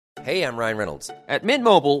Hey, I'm Ryan Reynolds. At Mint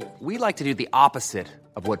Mobile, we like to do the opposite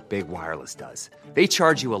of what Big Wireless does. They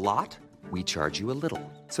charge you a lot, we charge you a little.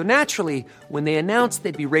 So naturally, when they announced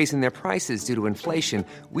they'd be raising their prices due to inflation,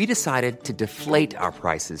 we decided to deflate our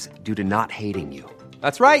prices due to not hating you.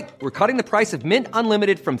 That's right. We're cutting the price of Mint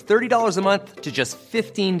Unlimited from $30 a month to just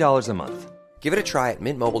 $15 a month. Give it a try at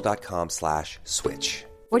mintmobile.com/switch.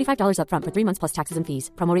 $45 up front for 3 months plus taxes and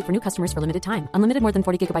fees. Promo rate for new customers for limited time. Unlimited more than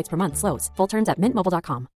 40 gigabytes per month. Slows full terms at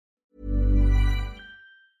mintmobile.com.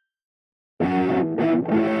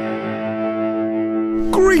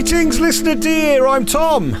 Greetings, listener dear. I'm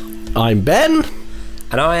Tom. I'm Ben.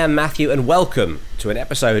 And I am Matthew, and welcome to an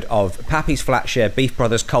episode of Pappy's Flatshare Beef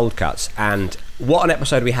Brothers Cold Cuts. And what an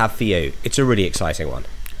episode we have for you. It's a really exciting one.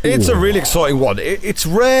 It's a really exciting one. It's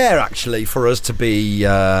rare, actually, for us to be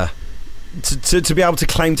to be able to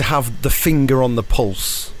claim to have the finger on the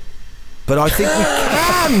pulse. But I think we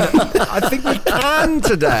can. I think we can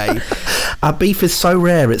today. Our beef is so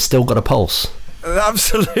rare, it's still got a pulse.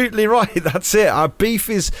 Absolutely right. That's it. Our beef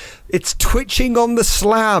it's twitching on the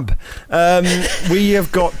slab. We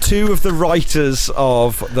have got two of the writers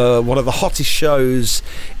of one of the hottest shows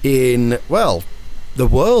in, well, the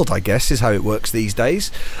world, I guess, is how it works these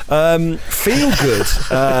days. Feel Good.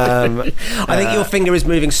 I think your finger is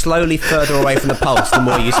moving slowly further away from the pulse the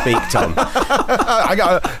more you speak, Tom.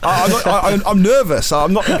 I'm nervous.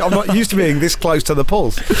 I'm not used to being this close to the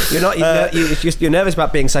pulse. You're nervous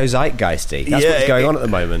about being so zeitgeisty. That's what's going on at the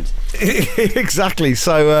moment. Exactly.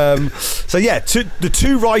 So yeah, the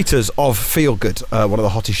two writers of Feel Good, one of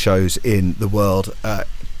the hottest shows in the world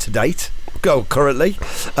to date. Go currently.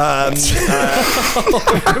 Mate.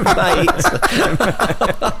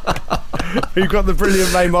 We've got the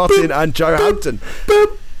brilliant Mae Martin and Joe Hampton. There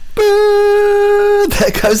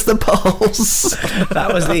goes the pulse.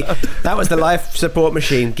 That was the life support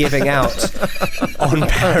machine giving out on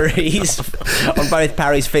both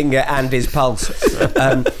Parry's finger and his pulse.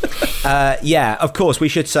 Yeah, of course, we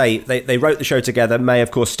should say they wrote the show together. Mae, of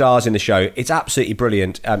course, stars in the show. It's absolutely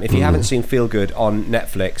brilliant. If you haven't seen Feel Good on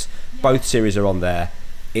Netflix, both series are on there.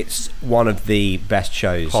 It's one of the best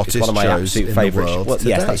shows. Hottest it's one of my shows absolute favourite. Well,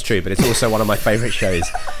 yes, that's true, but it's also one of my favourite shows.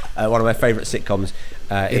 One of my favourite sitcoms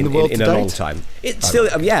in a long time. It's still,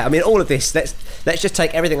 yeah. I mean, all of this. Let's just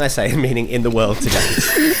take everything I say, meaning in the world today.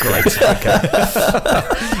 Great. Okay.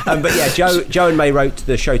 But yeah, Joe and Mae wrote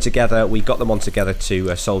the show together. We got them on together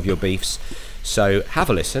to solve your beefs. So have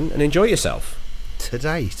a listen and enjoy yourself. To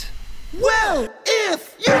date. Well,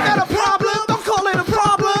 if you got a problem, don't call it a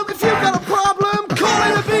problem. If you got a problem,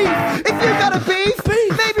 call it a beef. If you got a beef,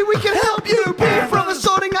 maybe we can help you. Beef Brothers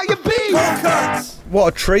sorting out your beef.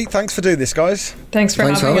 What a treat. Thanks for doing this, guys. Thanks for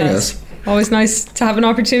having us. Always nice to have an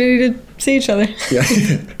opportunity to see each other. Yeah.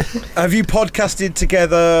 Have you podcasted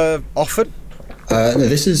together often? No,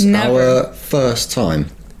 this is Never. our first time.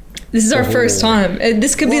 This is our first time.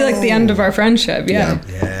 This could be like the end of our friendship, yeah.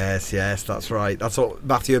 Yes, that's right. That's what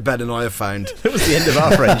Matthew, Ben and I have found. It was the end of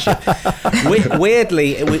our friendship.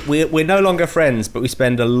 Weirdly, we're no longer friends, but we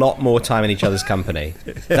spend a lot more time in each other's company.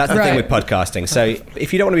 That's the thing with podcasting. So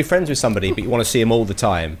if you don't want to be friends with somebody, but you want to see them all the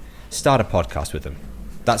time, start a podcast with them.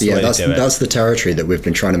 That's the way to do it. That's the territory that we've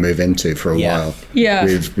been trying to move into for a while. Yeah.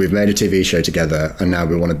 We've made a TV show together, and now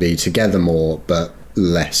we want to be together more, but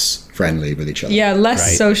less friendly with each other. Yeah,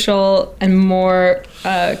 less social and more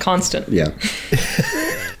constant. Yeah.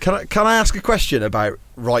 Can I ask a question about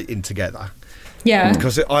writing together? Yeah.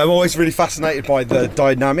 Because I'm always really fascinated by the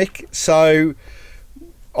dynamic. So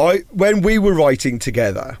when we were writing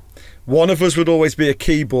together, one of us would always be a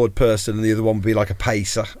keyboard person and the other one would be like a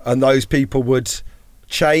pacer, and those people would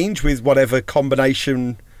change with whatever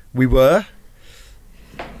combination we were.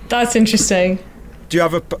 That's interesting. Do you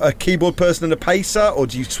have a keyboard person and a pacer, or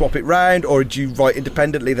do you swap it round, or do you write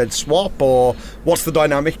independently then swap, or what's the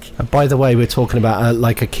dynamic? By the way, we're talking about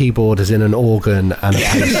like a keyboard as in an organ and a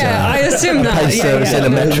pacer. Yeah, I assume that. A pacer as in a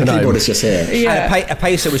metronome. Keyboard is just here. Yeah. And a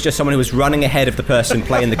pacer was just someone who was running ahead of the person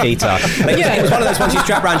playing the guitar. It was one of those ones you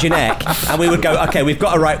strap around your neck, and we would go, okay, we've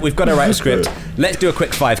got to write a script. Let's do a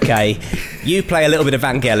quick 5K. You play a little bit of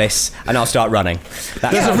Vangelis, and I'll start running.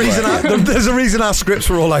 There's a reason our scripts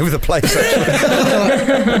were all over the place.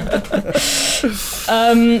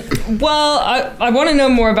 Well, I want to know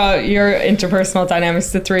more about your interpersonal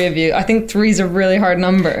dynamics, the three of you. I think three's a really hard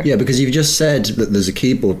number. Yeah, because you've just said that there's a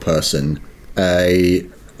keyboard person, a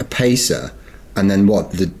pacer, and then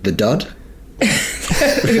what? The dud?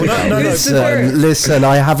 Listen,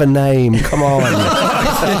 I have a name. Come on.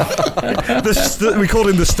 We called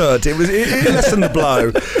him the stud. It lessened the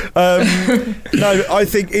blow. No, I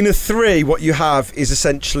think in a three, what you have is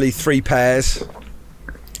essentially three pairs.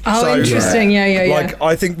 Oh, interesting. Yeah. Like,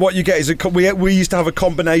 I think what you get is we used to have a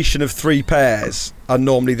combination of 3 pairs, and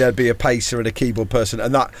normally there'd be a pacer and a keyboard person,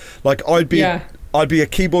 and that, like, I'd be a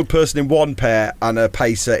keyboard person in one pair and a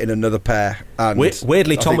pacer in another pair. And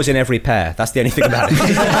weirdly, Tom was in every pair. That's the only thing about it.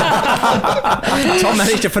 Tom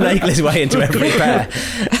managed to finagle his way into every pair,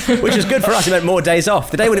 which was good for us. It meant more days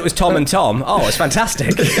off. The day when it was Tom and Tom, it's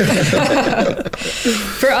fantastic.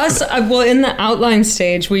 For us, in the outline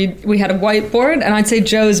stage, we had a whiteboard, and I'd say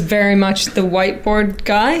Joe's very much the whiteboard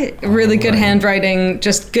guy. Really good handwriting,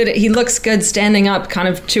 just good. He looks good standing up, kind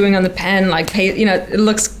of chewing on the pen, like, it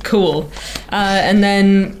looks cool. And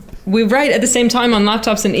then we write at the same time on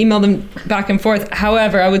laptops and email them back and forth.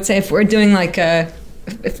 However, I would say if we're doing like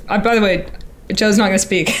by the way, Joe's not going to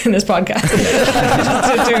speak in this podcast.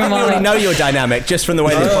 We already know your dynamic just from the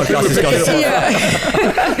way the podcast has gone. Yeah.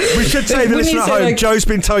 We should say the listener at home, like, Joe's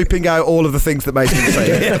been typing out all of the things that made him say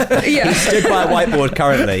it. He's stood by a whiteboard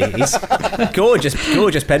currently. He's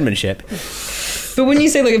gorgeous penmanship. But when you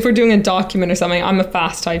say, like, if we're doing a document or something, I'm a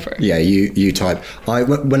fast typer. Yeah, you type.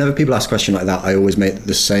 Whenever people ask a question like that, I always make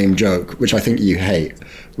the same joke, which I think you hate,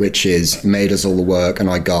 which is, May does all the work and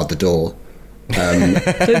I guard the door.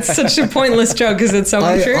 It's such a pointless joke because it's so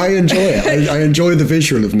untrue. I enjoy it. I enjoy the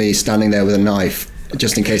visual of me standing there with a knife,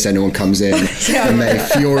 just in case anyone comes in, and May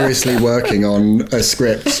furiously working on a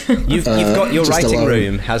script. You've got your writing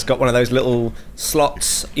room has got one of those little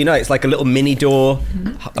slots. It's like a little mini door,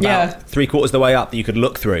 about 3/4 of the way up that you could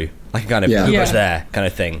look through, like a kind of there kind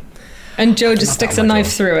of thing. And Joe just sticks a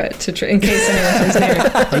knife through it in case anyone comes near.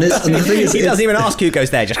 And the thing is, he doesn't even ask who goes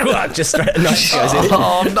there. Just straight a knife goes in.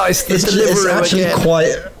 Oh, nice! It's actually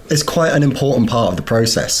quite an important part of the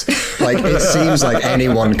process. Like, it seems like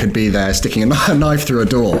anyone could be there sticking a knife through a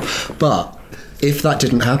door, but if that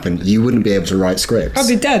didn't happen, you wouldn't be able to write scripts. I'd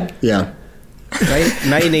be dead. Yeah.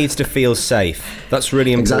 May needs to feel safe. That's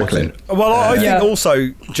really important. Exactly. Well, I think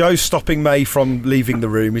also Joe stopping May from leaving the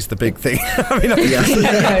room is the big thing. I mean,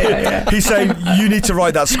 he's saying, you need to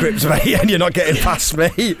write that script, May, and you're not getting past me.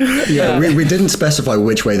 Yeah, we didn't specify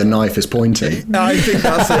which way the knife is pointing. I think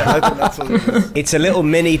that's it. What it is. It's a little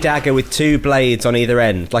mini dagger with 2 blades on either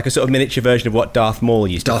end, like a sort of miniature version of what Darth Maul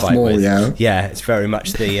used to fight with. Yeah, it's very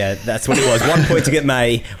much that's what it was. One pointing at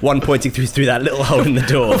May, one pointing through that little hole in the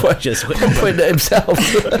door. Just pointing at himself.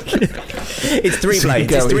 It's 3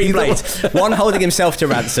 blades. It's 3 blades. One holding himself to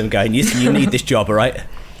ransom, going, you need this job, all right?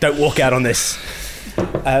 Don't walk out on this.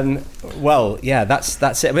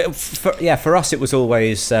 That's it. But for us, it was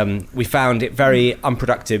always we found it very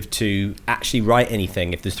unproductive to actually write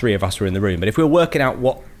anything if there's 3 of us were in the room. But if we were working out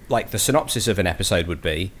what, like, the synopsis of an episode would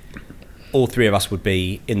be, all 3 of us would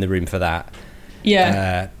be in the room for that.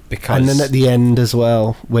 Yeah. Because and then at the end as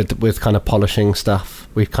well, with kind of polishing stuff,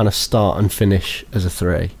 we kind of start and finish as a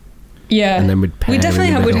 3. Yeah, and then we'd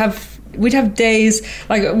we'd have days,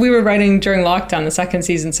 like, we were writing during lockdown the 2nd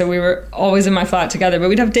season, so we were always in my flat together, but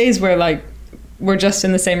we'd have days where, like, we're just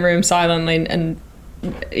in the same room silently, and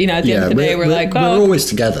at the end of the day we're like, we're always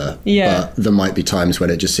together, but there might be times when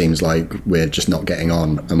it just seems like we're just not getting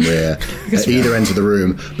on, and we're at either end of the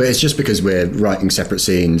room, but it's just because we're writing separate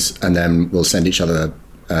scenes, and then we'll send each other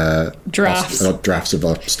drafts of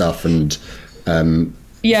our stuff, and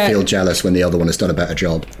feel jealous when the other one has done a better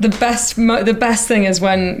job. The best thing is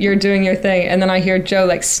when you're doing your thing, and then I hear Joe,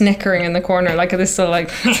 like, snickering in the corner, like this sort of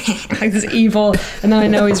like this evil, and then I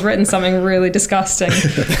know he's written something really disgusting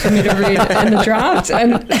for me to read in the draft,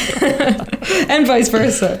 and vice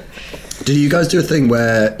versa. Did you guys do a thing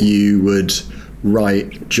where you would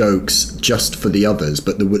write jokes just for the others,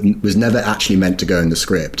 but that was never actually meant to go in the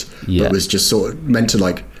script, but was just sort of meant to,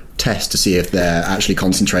 like, test to see if they're actually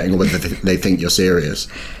concentrating or whether they think you're serious?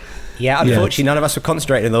 Yeah, unfortunately, none of us were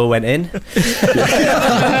concentrating and they all went in.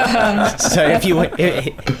 So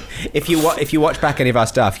if you watch back any of our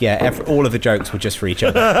stuff, all of the jokes were just for each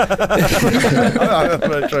other. That's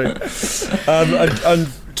very true.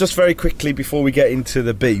 And just very quickly before we get into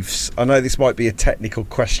the beefs, I know this might be a technical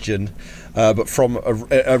question, but from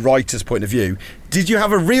a writer's point of view, did you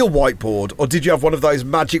have a real whiteboard, or did you have one of those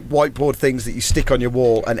magic whiteboard things that you stick on your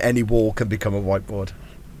wall and any wall can become a whiteboard?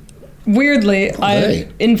 Weirdly, I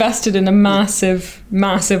invested in a massive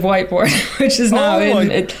whiteboard, which is now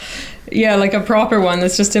like a proper one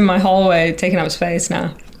that's just in my hallway, taking up space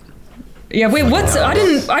now. Yeah, wait, what's... I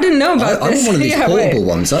didn't know about this. I want one of these portable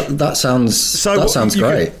ones. That sounds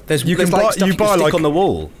great. You can buy stuff you buy, stick on the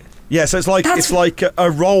wall. Yeah, so it's like a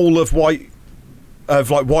roll of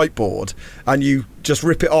whiteboard, and you just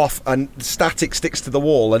rip it off, and static sticks to the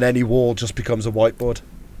wall, and any wall just becomes a whiteboard.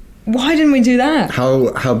 Why didn't we do that?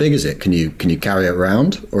 How big is it? Can you carry it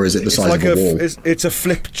around, or is it the size of a wall? It's a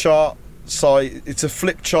flip chart size. It's a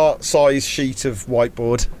flip chart size sheet of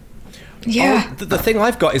whiteboard. Yeah. The thing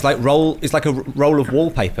I've got is like a roll of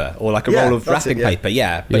wallpaper or like a roll of wrapping paper.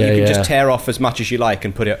 Yeah, but you can just tear off as much as you like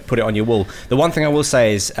and put it on your wall. The one thing I will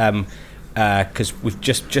say is because we've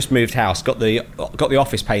just moved house, got the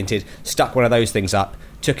office painted, stuck one of those things up,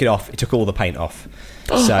 took it off. It took all the paint off.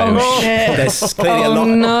 So there's clearly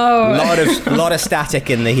a lot of static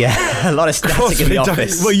in the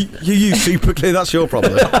office. Well, you use super clear. That's your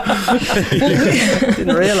problem.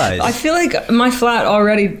 Didn't realise. I feel like my flat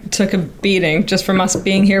already took a beating just from us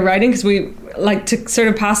being here writing, because we like to sort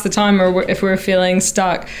of pass the time, or if we were feeling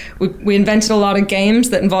stuck, we invented a lot of games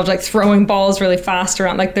that involved like throwing balls really fast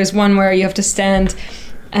around. Like there's one where you have to stand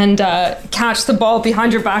and catch the ball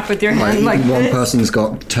behind your back with your hand. Like one person's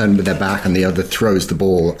got turned with their back and the other throws the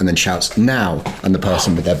ball and then shouts now, and the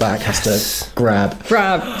person with their back has to grab.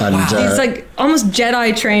 And it's like almost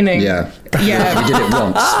Jedi training. Yeah. We did it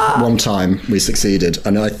once. One time we succeeded,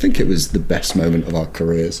 and I think it was the best moment of our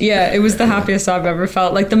careers. Yeah, it was the happiest I've ever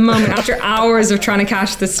felt. Like the moment after hours of trying to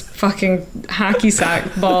catch this fucking hacky sack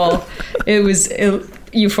ball, it was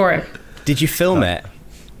euphoric. Did you film it?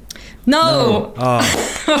 No.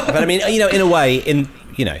 But I mean, in a way,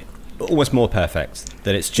 almost more perfect.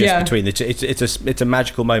 That it's just between the two. It's a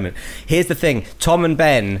magical moment. Here's the thing: Tom and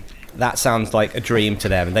Ben. That sounds like a dream to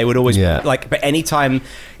them. They would always but any time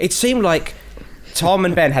it seemed like Tom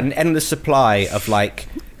and Ben had an endless supply of sort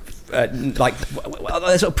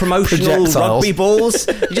of promotional rugby balls.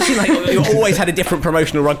 You just seem like you always had a different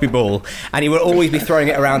promotional rugby ball, and you would always be throwing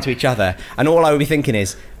it around to each other. And all I would be thinking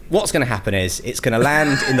is, what's going to happen is it's going to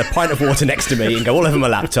land in the pint of water next to me and go all over my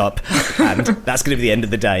laptop, and that's going to be the end of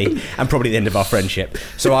the day and probably the end of our friendship.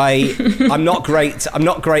 So I'm not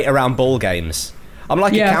great around ball games. I'm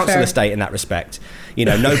like a council estate in that respect.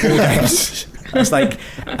 No ball games. It's like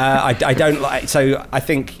I don't like. So I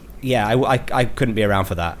think I couldn't be around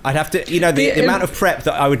for that. I'd have to, the amount of prep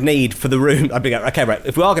that I would need for the room. I'd be like, okay, right.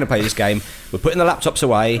 If we are going to play this game, we're putting the laptops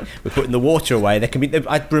away, we're putting the water away.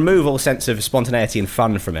 I'd remove all sense of spontaneity and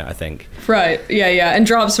fun from it, I think. Right. Yeah. And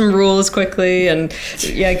drop some rules quickly, and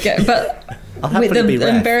but the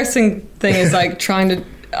embarrassing thing is like trying to.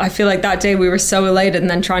 I feel like that day we were so elated, and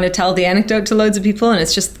then trying to tell the anecdote to loads of people, and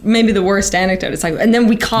it's just maybe the worst anecdote. It's like, and then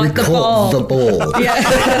we caught the ball. Yeah.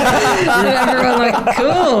 And everyone like,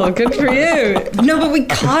 cool, good for you. No, but we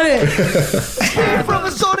caught it. From the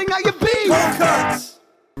sorting out your beef.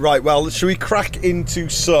 Right, well, should we crack into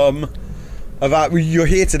some of our... You're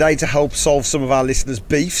here today to help solve some of our listeners'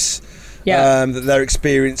 beefs that they're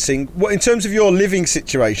experiencing. Well, in terms of your living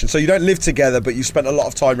situation, so you don't live together, but you spent a lot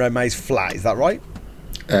of time around May's flat, is that right?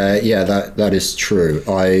 That is true.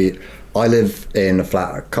 I live in a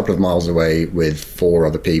flat a couple of miles away with 4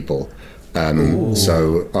 other people.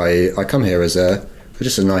 So I come here as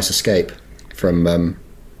just a nice escape from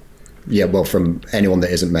from anyone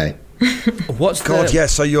that isn't May.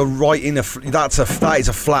 So you're right in that is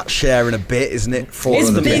a flat share in a bit, isn't it?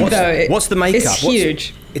 It's big though. What's the makeup? It's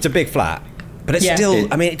huge. It's a big flat. But it's still,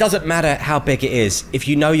 I mean, it doesn't matter how big it is. If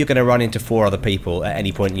you know you're going to run into 4 other people at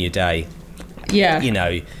any point in your day,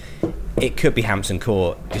 it could be Hampton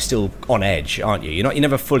Court. You're still on edge, aren't you? You're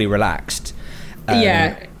never fully relaxed.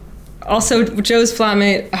 Also, Joe's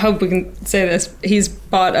flatmate, I hope we can say this, he's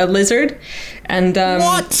bought a lizard. And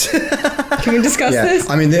what? Can we discuss this?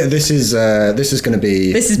 I mean, this is going to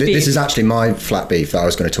be... This is actually my flat beef that I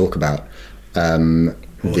was going to talk about. The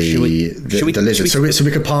lizard. So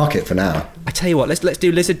we could park it for now. I tell you what, let's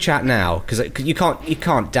do lizard chat now, because you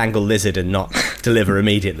can't dangle lizard and not deliver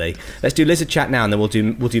immediately. Let's do lizard chat now, and then we'll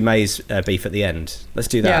do May's beef at the end. Let's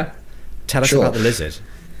do that. Yeah. Tell us about the lizard.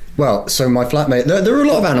 Well, so my flatmate, there are a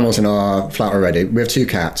lot of animals in our flat already. We have 2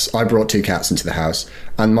 cats. I brought 2 cats into the house,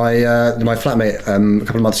 and my flatmate a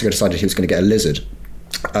couple of months ago decided he was going to get a lizard.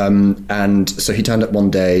 And so he turned up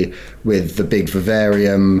one day with the big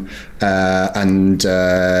vivarium, and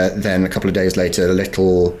then a couple of days later, a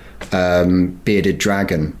little bearded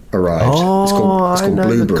dragon arrived. It's called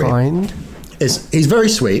Blueberry. He's very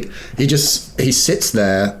sweet. He sits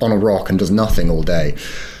there on a rock and does nothing all day.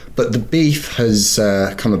 But the beef has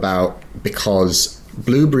come about because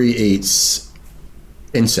Blueberry eats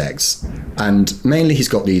insects, and mainly he's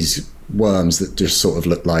got these worms that just sort of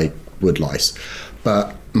look like wood lice.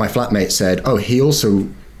 But my flatmate said, he also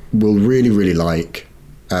will really, really like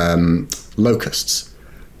locusts.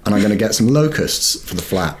 And I'm going to get some locusts for the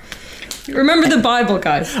flat. Remember the Bible,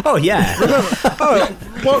 guys. Oh, yeah.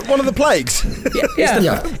 One of the plagues.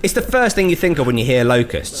 It's the first thing you think of when you hear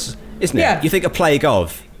locusts, isn't it? Yeah. You think a plague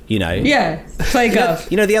of, Yeah, plague of.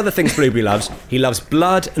 The other things Blueberry loves? He loves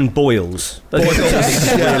blood and boils. Those are the things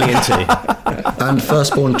he's really into. and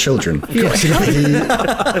firstborn children.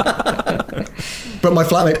 But my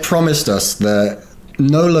flatmate promised us that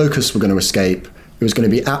no locusts were going to escape. It was going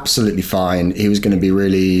to be absolutely fine. He was going to be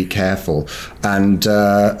really careful. And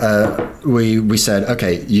we said,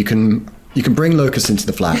 okay, you can bring locusts into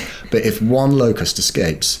the flat, but if one locust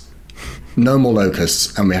escapes, no more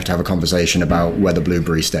locusts, and we have to have a conversation about whether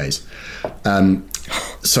Blueberry stays.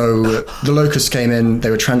 So the locusts came in.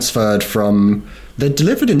 They were transferred from... They're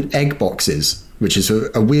delivered in egg boxes, which is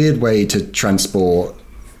a weird way to transport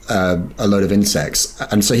a load of insects.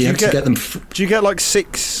 And so you have to get them... Do you get like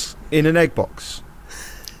 6 in an egg box?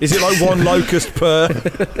 Is it like 1 locust per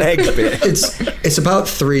egg bit? It's about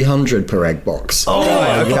 300 per egg box.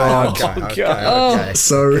 Okay.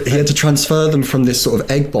 So he had to transfer them from this sort of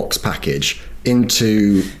egg box package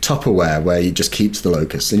into Tupperware, where he just keeps the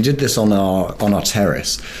locusts. And he did this on our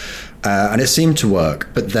terrace, and it seemed to work.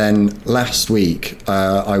 But then last week,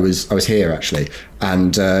 I was here actually,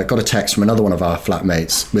 and got a text from another one of our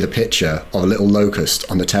flatmates with a picture of a little locust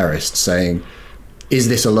on the terrace saying, "Is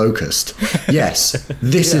this a locust?" "Yes,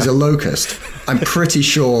 this is a locust. I'm pretty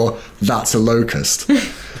sure that's a locust."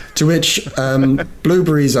 To which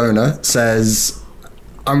Blueberry's owner says,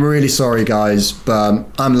 "I'm really sorry, guys, but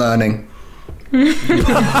I'm learning." You're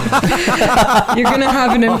going to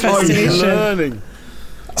have an infestation.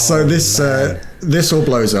 So this all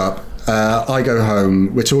blows up. I go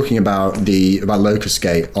home. We're talking about Locust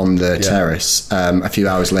Gate on the terrace a few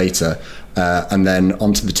hours later. And then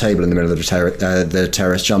onto the table in the middle of the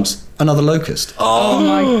terrace jumps another locust. Oh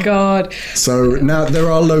my God. So now there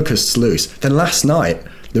are locusts loose. Then last night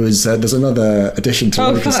there's another addition to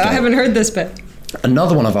Locust Gate. I haven't heard this bit.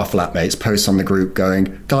 Another one of our flatmates posts on the group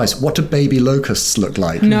going, "Guys, what do baby locusts look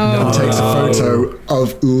like?" No. And takes a photo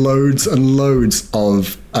of loads and loads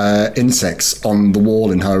of insects on the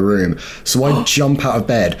wall in her room. So I jump out of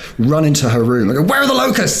bed, run into her room, and go, "Where are the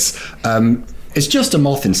locusts?" It's just a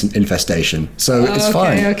moth infestation, so it's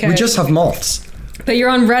fine. Okay. We just have moths. But you're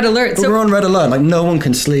on red alert. But we're on red alert. Like, no one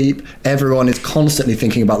can sleep. Everyone is constantly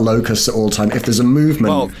thinking about locusts at all time. If there's a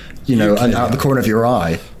movement, out the corner of your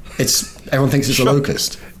eye, everyone thinks it's a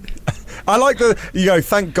locust. I like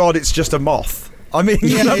thank God it's just a moth. I mean,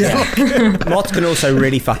 moths can also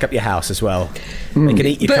really fuck up your house as well. They can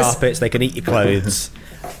eat your carpets. They can eat your clothes.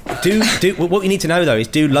 What you need to know though is,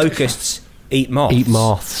 do locusts eat moths? Eat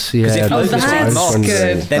moths, yeah. Because if locusts eat moths,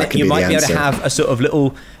 good. then you might be able to have a sort of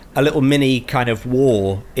little mini kind of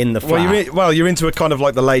war in the flat. You're into a kind of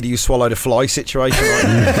like the lady who swallowed a fly situation,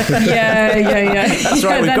 right? Yeah. That's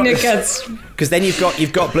right. Then because then you've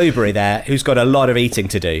got Blueberry there, who's got a lot of eating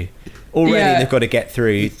to do. Already they've got to get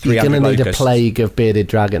through 300 You're going to need locusts. a plague of bearded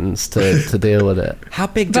dragons to deal with it. How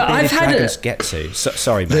big do bearded dragons get to?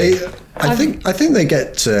 Sorry, mate. I think they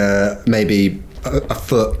get to maybe a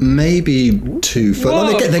foot, maybe 2 foot.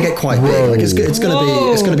 Like they get quite big. Like it's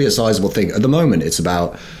going to be a sizable thing. At the moment, it's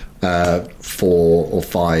about 4 or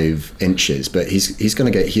 5 inches, but he's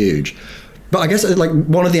going to get huge. But I guess like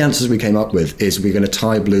one of the answers we came up with is we're going to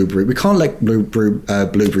tie Blueberry. We can't let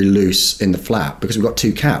Blueberry loose in the flat because we've got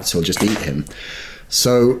 2 cats who'll just eat him.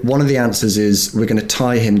 So one of the answers is we're going to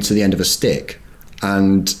tie him to the end of a stick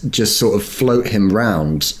and just sort of float him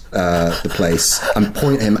round the place and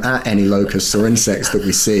point him at any locusts or insects that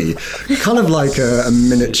we see. Kind of like a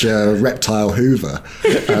miniature reptile Hoover.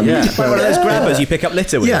 Like one of those grabbers you pick up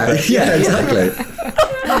litter with. Yeah, exactly.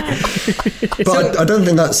 But I don't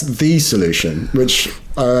think that's the solution, which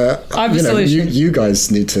you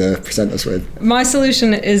guys need to present us with. My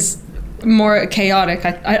solution is more chaotic.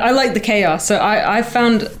 I like the chaos. So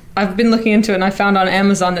I've been looking into it, and I found on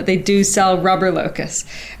Amazon that they do sell rubber locusts,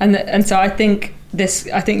 and so I think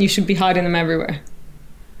you should be hiding them everywhere.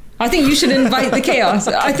 I think you should invite the chaos.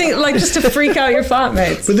 I think just to freak out your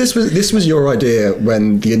flatmates. But this was your idea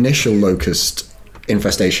when the initial locust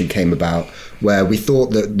infestation came about, where we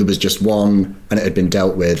thought that there was just one and it had been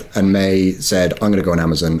dealt with, and May said, "I'm going to go on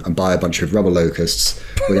Amazon and buy a bunch of rubber locusts.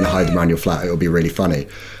 We're going to hide them around your flat. It'll be really funny."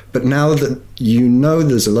 But now that you know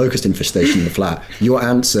there's a locust infestation in the flat, your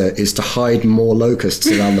answer is to hide more locusts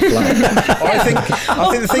around the flat. I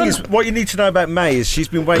think the thing is, what you need to know about May is she's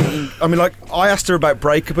been waiting. I mean, I asked her about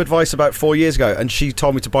breakup advice about 4 years ago, and she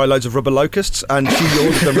told me to buy loads of rubber locusts, and she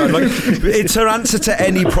ordered them. It's her answer to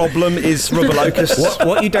any problem is rubber locusts.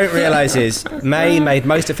 What you don't realise is May made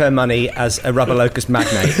most of her money as a rubber locust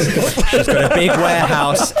magnate. She's got a big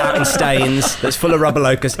warehouse out in Staines that's full of rubber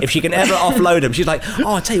locusts. If she can ever offload them, she's like,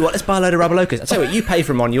 "Oh, I'll tell you what, let's buy a load of rubber locusts. I'll tell you what, you pay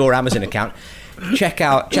for them on your Amazon account. Check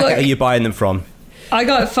out who you're buying them from." I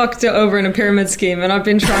got fucked over in a pyramid scheme, and I've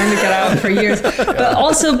been trying to get out for years.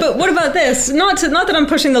 But what about this? Not that I'm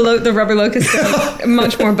pushing the rubber locust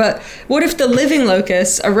much more, but what if the living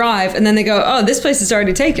locusts arrive and then they go, oh, this place is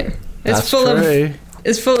already taken. It's full of locusts.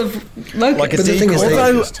 Like But the thing is,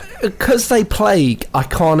 Although, because they plague, I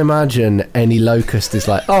can't imagine any locust is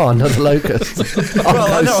like, oh, another locust.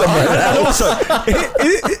 Well, no, and also,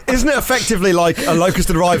 isn't it effectively like a locust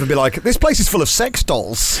would arrive and be like, this place is full of sex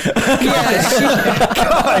dolls? Guys,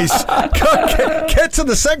 get to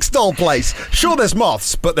the sex doll place. Sure, there's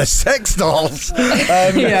moths, but there's sex dolls.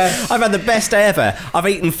 Yeah. I've had the best day ever. I've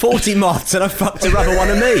eaten 40 moths and I've fucked a rubber one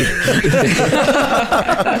of me.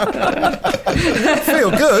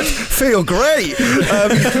 Feel good, feel great.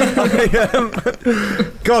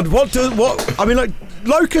 God, I mean, like,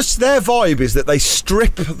 locusts, their vibe is that they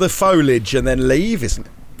strip the foliage and then leave, isn't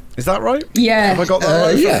it? Is that right? Yeah. Have I got that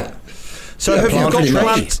right? Yeah. So Yeah, have you got pretty much.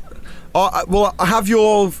 plants? Well, have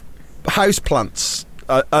your house plants?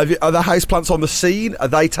 Are the house plants on the scene? Are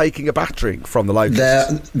they taking a battering from the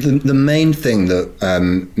locusts? The main thing that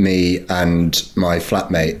me and my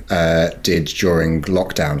flatmate did during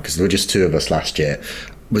lockdown, because there were just two of us last year,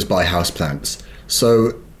 was buy houseplants.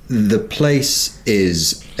 So the place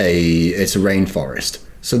is a rainforest.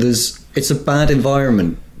 So it's a bad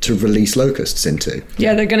environment to release locusts into.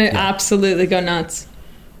 Yeah, they're going to absolutely go nuts.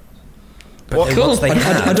 Cool.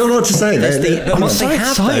 I don't know what to say. I'm so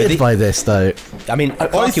excited by this, though. I mean,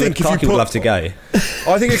 Clarky would love to go.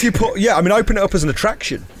 I think if you open it up as an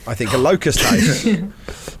attraction. I think a locust house,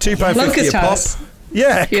 £2.50 a pop. House.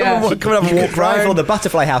 Yeah, Yeah. come and have a walk Drive around. or the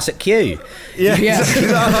butterfly house at Kew. Yeah, Yeah.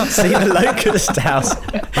 See the locust house.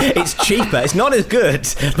 It's cheaper. It's not as good,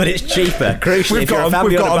 but it's cheaper. Crucially, if you're a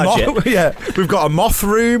family on a budget. We've got a moth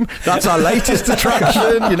room. That's our latest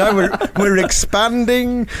attraction. You know, we're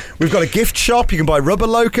expanding. We've got a gift shop. You can buy rubber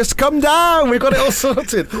locusts. Come down. We've got it all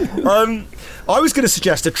sorted. I was going to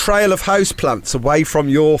suggest a trail of houseplants away from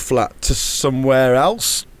your flat to somewhere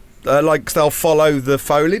else. Like they'll follow the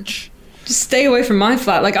foliage. Just stay away from my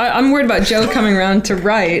flat. Like, I'm worried about Joe coming around to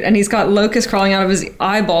write, and he's got locusts crawling out of his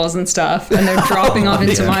eyeballs and stuff, and they're dropping off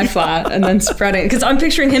into my flat and then spreading. Because I'm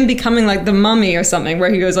picturing him becoming like the Mummy or something,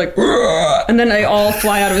 where he goes like, and then they all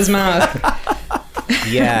fly out of his mouth.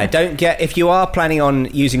 Yeah, if you are planning on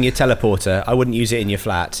using your teleporter, I wouldn't use it in your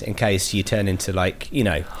flat in case you turn into, like, you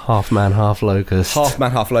know, Half man, half locust. half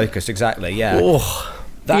man, half locust. Exactly. Yeah. Oh,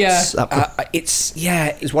 That's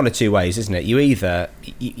Yeah. it's one of two ways, isn't it? You either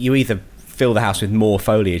fill the house with more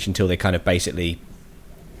foliage until they kind of basically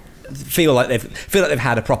feel like they've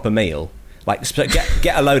had a proper meal. Like,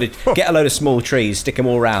 get a load of small trees, stick them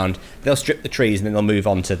all around. They'll strip the trees and then they'll move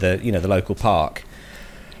on to the local park.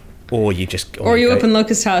 Or you open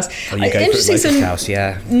locust house. Or you go for locust house.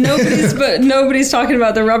 Yeah. Nobody's talking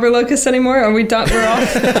about the rubber locusts anymore. Are we done? We're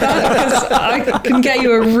off that, because I can get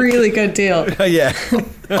you a really good deal. Yeah.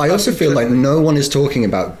 I also feel like no one is talking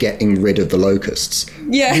about getting rid of the locusts.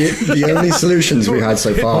 Yeah. The only solutions we had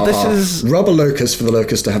so far are rubber locusts for the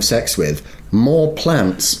locusts to have sex with, more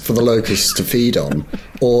plants for the locusts to feed on,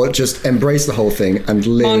 or just embrace the whole thing and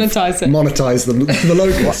monetize the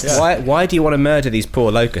locusts. Why do you want to murder these poor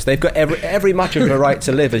locusts? They've got every much of a right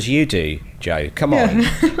to live as you do, Joe. Come on.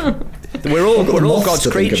 We're all God's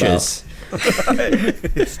creatures.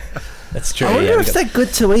 That's true. I wonder if they're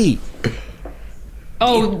good to eat.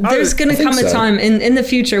 Oh, there's going to come a time in the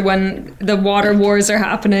future when the water wars are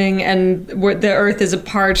happening and the earth is a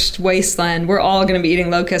parched wasteland. We're all going to be eating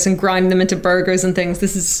locusts and grinding them into burgers and things.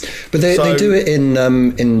 But they do it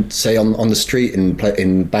in say on the street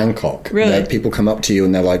in Bangkok. Really? People come up to you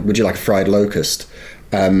and they're like, "Would you like a fried locust?"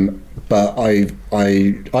 But I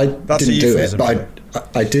didn't do it. But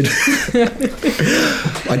I did.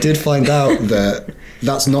 I did find out that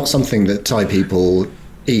that's not something that Thai people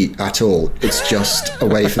eat at all. It's just a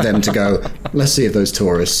way for them to go, let's see if those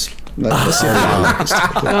tourists. Let's see if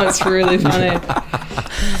That's really funny.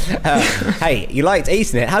 Hey, you liked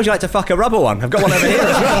eating it. How'd you like to fuck a rubber one? I've got one over here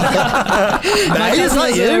as well.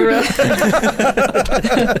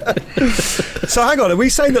 So hang on, are we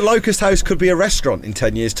saying that Locust House could be a restaurant in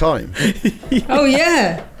 10 years' time? Oh,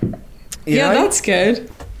 yeah. Yeah, that's good.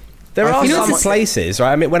 There are some places,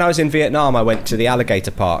 right? I mean, when I was in Vietnam, I went to the alligator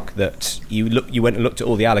park. That you went and looked at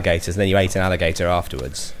all the alligators, and then you ate an alligator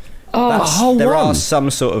afterwards. Oh, there are some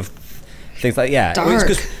sort of things like Dark.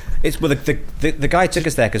 The guy took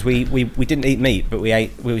us there because we didn't eat meat, but we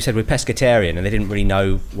said we're pescatarian, and they didn't really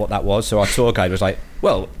know what that was. So our tour guide was like,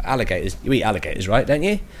 "Well, alligators, you eat alligators, right? Don't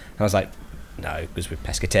you?" And I was like, "No, because we're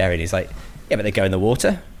pescatarian." He's like, "Yeah, but they go in the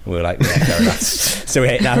water." And we were like, "Yeah, fair enough." So we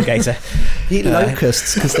ate an alligator. Eat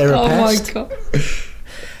locusts because they're a pest. Oh my god.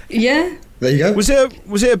 Yeah. There you go. Was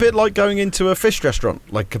it a bit like going into a fish restaurant,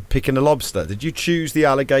 like picking a lobster? Did you choose the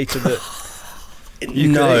alligator that?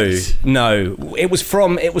 No. It was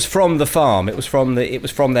from the farm. It was from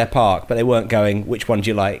their park, but they weren't going, which one do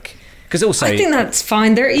you like? Because also, I think that's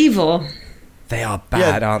fine. They're evil. They are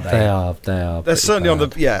bad, aren't they? They are. They're certainly bad. on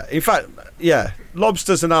the. Yeah. In fact, yeah.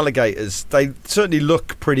 Lobsters and alligators. They certainly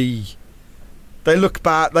look pretty. They look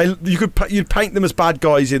bad. You'd paint them as bad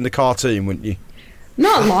guys in the cartoon, wouldn't you?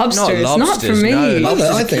 Not lobsters. Not for me. No.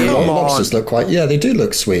 I think lobsters look quite. Yeah, they do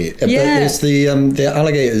look sweet. Yeah. But it's the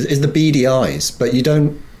alligators is the beady eyes, but you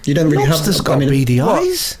don't really Lobsters have. got beady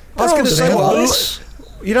eyes. I was going to do say, they have what, eyes?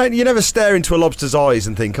 you never stare into a lobster's eyes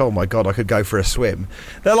and think, oh my god, I could go for a swim.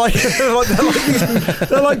 They're like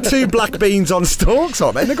they're like two black beans on stalks,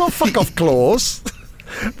 aren't they? They've got fuck off claws.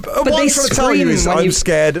 But what they I'm trying to tell you is scream when I'm you-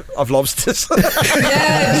 scared of lobsters.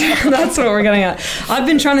 Yeah, that's what we're getting at. I've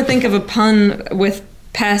been trying to think of a pun with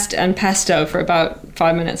pest and pesto for about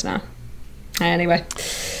 5 minutes now. Anyway,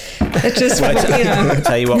 it's just, I'll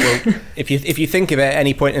tell you what, if you think of it at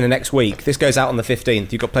any point in the next week, this goes out on the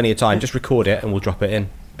 15th, you've got plenty of time, just record it and we'll drop it in.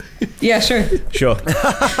 Yeah, sure. Sure.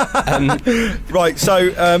 Right, so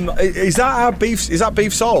is that our beef? Is that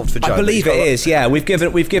beef solved for Joe? I believe it is. Yeah, we've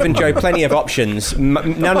given Joe plenty of options.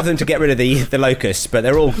 None of them to get rid of the locusts, but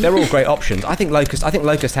they're all great options. I think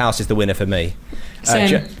Locust House is the winner for me.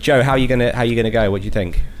 Same. Joe, how are you gonna go? What do you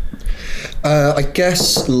think? I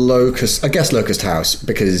guess Locust House,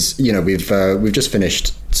 because we've just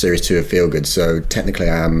finished series 2 of Feel Good, so technically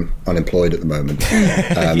I am unemployed at the moment.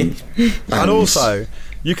 And also,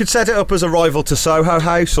 you could set it up as a rival to Soho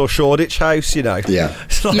House or Shoreditch House, you know. Yeah.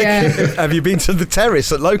 It's like, Yeah. have you been to the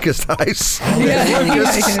terrace at Locust House? Yeah.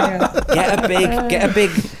 Get a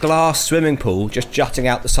big glass swimming pool just jutting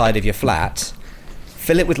out the side of your flat.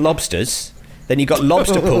 Fill it with lobsters. Then you've got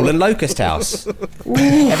Lobster Pool and Locust House.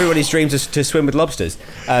 Everybody's dreams is to swim with lobsters.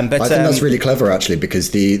 But I think that's really clever, actually,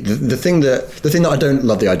 because the thing that I don't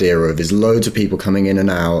love the idea of is loads of people coming in and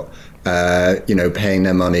out, paying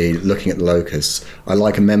their money, looking at the locusts. I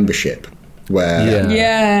like a membership where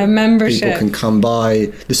Yeah, membership. people can come by.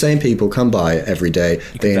 The same people come by every day.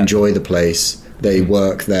 They enjoy the place. They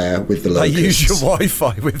work there with the They locusts. use your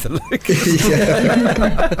Wi-Fi with the locusts.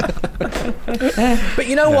 But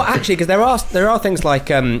you know what? Actually, because there are things like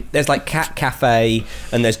there's like cat cafe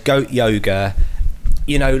and there's goat yoga.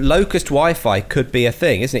 Locust Wi-Fi could be a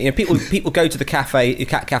thing, isn't it? People go to the cat cafe,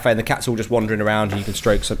 and the cat's all just wandering around, and you can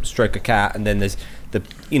stroke a cat, and then there's the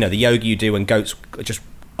yoga you do, and goats are just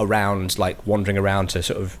around, like wandering around to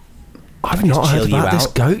sort of. I've not heard chill you about this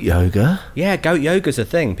out. goat yoga. Yeah, goat yoga's a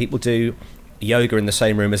thing. People do yoga in the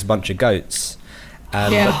same room as a bunch of goats.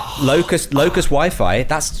 Yeah. But Locust Wi-Fi,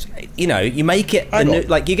 that's you make it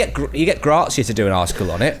you get Grazia to do an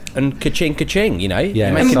article on it, and ka-ching, Yeah,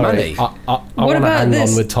 you're making money. I What want to about hang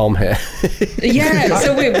this? on with Tom here. Yeah,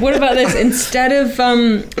 so wait, what about this? Instead of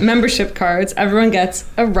membership cards, everyone gets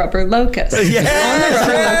a rubber locust. On the rubber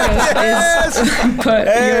locust is put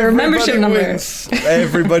your membership number. Wins.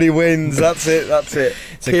 Everybody wins. That's it.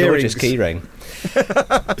 It's a gorgeous key ring.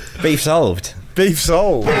 Beef solved. Beef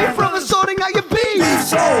sold. Beef from the sorting out your beef. Beef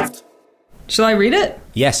solved. Shall I read it?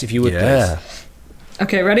 Yes, if you would, Yeah. please.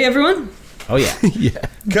 Okay, ready, everyone? Oh yeah. Can you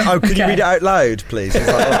Okay. read it out loud, please? Is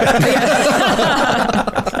that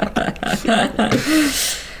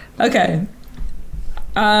all right? Okay.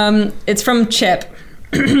 It's from Chip.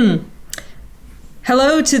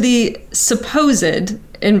 Hello to the supposed,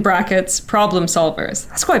 in brackets, problem solvers.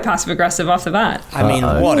 That's quite passive-aggressive off the bat. I mean,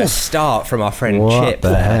 what a start from our friend What Chip.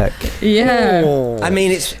 the heck? Yeah. I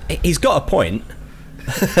mean, he's got a point,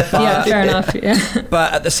 Yeah, fair enough. Yeah.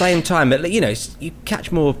 but at the same time, you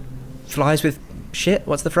catch more flies with shit.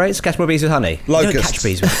 What's the phrase? Catch more bees with honey. You don't Locusts. catch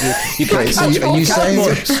bees with you Wait, so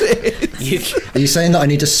are you saying that I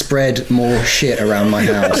need to spread more shit around my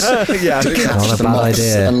house Yeah. to catch Not a the bad moths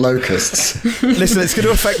idea. and locusts? Listen, it's going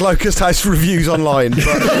to affect Locust House reviews online. But,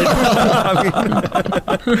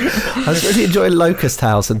 I was really enjoying Locust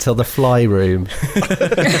House until the fly room.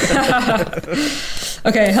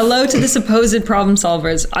 Okay, hello to the supposed problem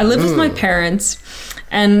solvers. I live with my parents,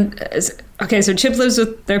 and so Chip lives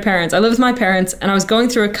with their parents. I live with my parents, and I was going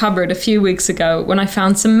through a cupboard a few weeks ago when I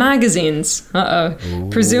found some magazines,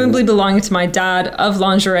 presumably belonging to my dad, of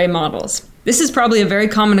lingerie models. This is probably a very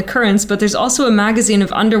common occurrence, but there's also a magazine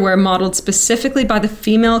of underwear modeled specifically by the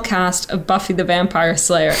female cast of Buffy the Vampire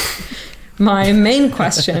Slayer. My main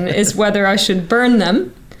question is whether I should burn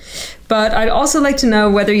them. But I'd also like to know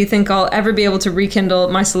whether you think I'll ever be able to rekindle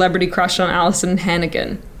my celebrity crush on Alison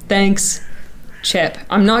Hannigan. Thanks, Chip.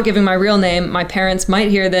 I'm not giving my real name. My parents might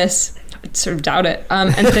hear this. sort of doubt it.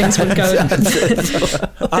 And things would go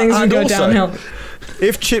Also, downhill.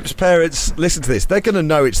 If Chip's parents listen to this, they're going to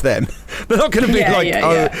know it's them. They're not going to be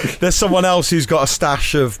there's someone else who's got a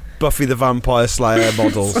stash of Buffy the Vampire Slayer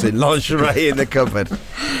models in lingerie in the cupboard.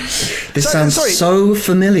 This sounds so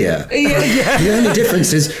familiar. Yeah. The only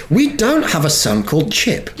difference is we don't have a son called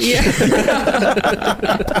Chip. Yeah.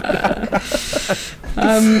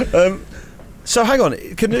 So hang on,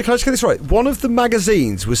 can I just get this right? One of the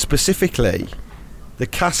magazines was specifically the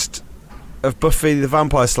cast of Buffy the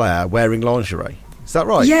Vampire Slayer wearing lingerie. Is that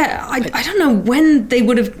right? Yeah, I don't know when they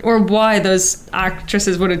would have or why those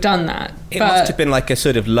actresses would have done that. It must have been like a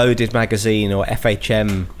sort of Loaded magazine or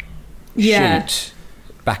FHM shoot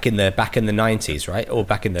back in the 90s, right? Or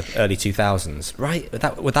back in the early 2000s, right?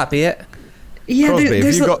 Would that be it? Yeah, Crosby,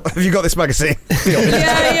 have you got this magazine?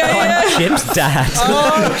 Yeah. Chip's dad.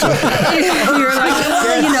 You're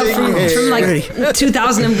like, from like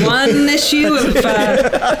 2001 issue of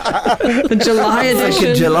the July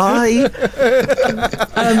edition. July.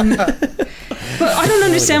 But I don't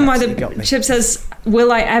understand why the Chip says,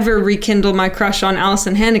 "Will I ever rekindle my crush on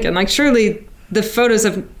Alison Hannigan?" Like, surely the photos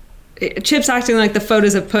of Chip's acting like the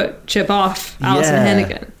photos have put Chip off Alison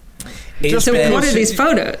Hannigan. So what are these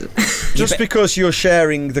photos? Just because you're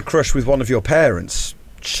sharing the crush with one of your parents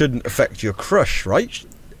shouldn't affect your crush, right?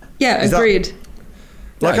 Yeah, agreed.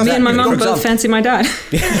 Like me and my mum both fancy my dad.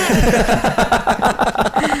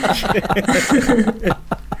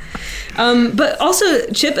 But also,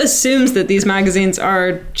 Chip assumes that these magazines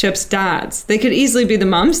are Chip's dad's. They could easily be the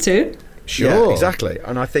mum's too. Sure, yeah, exactly.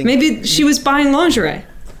 And I think maybe she was buying lingerie,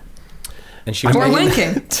 and she was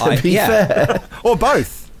wanking. To be fair, or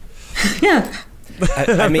both. Yeah.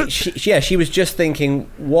 I mean, she was just thinking,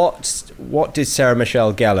 what did Sarah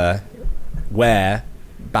Michelle Gellar wear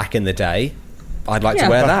back in the day? I'd like to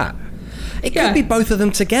wear that. It could be both of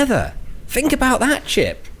them together. Think about that,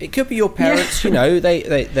 Chip. It could be your parents. You know,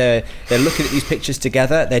 they're looking at these pictures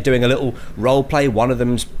together. They're doing a little role play. One of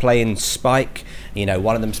them's playing Spike. You know,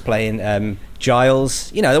 one of them's playing Giles.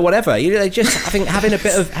 You know, whatever. They just having a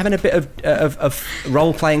bit of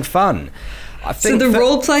role playing fun. I think so the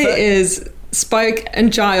role play is Spike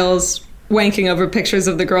and Giles wanking over pictures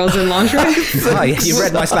of the girls in lingerie. Oh, you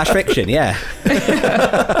read my slash fiction, yeah.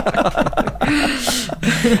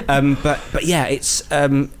 But yeah, it's.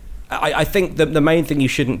 I think the main thing you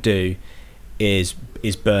shouldn't do is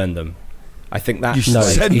burn them. I think that's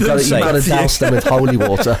you've got to douse them with holy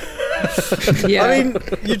water. Yeah. I mean,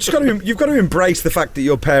 you've got to embrace the fact that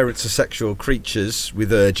your parents are sexual creatures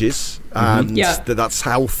with urges, and that's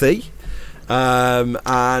healthy.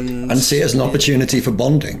 And see it as an opportunity for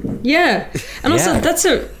bonding. Yeah, and also that's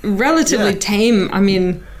a relatively tame. I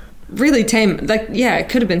mean, really tame. Like, it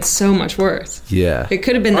could have been so much worse. Yeah, it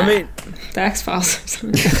could have been the X-Files or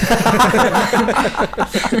something.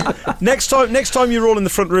 Next time you're all in the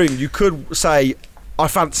front room, you could say, I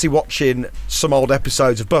fancy watching some old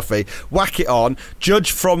episodes of Buffy. Whack it on.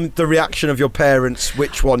 Judge from the reaction of your parents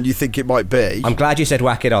which one you think it might be. I'm glad you said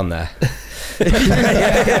whack it on there.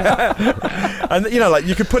 And you know, like,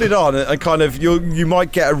 you could put it on and kind of you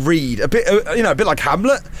might get a read a bit like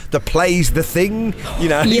Hamlet, the play's the thing, you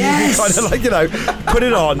know. Yes. You kind of like, you know, put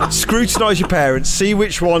it on, scrutinise your parents, see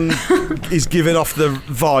which one is giving off the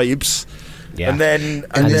vibes. Yeah. And then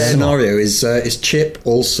the scenario is Chip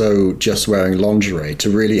also just wearing lingerie to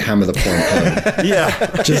really hammer the point home?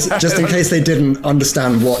 Yeah. Just in case they didn't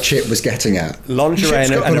understand what Chip was getting at. Lingerie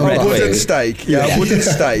and a red wooden steak. Yeah, a wooden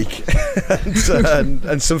steak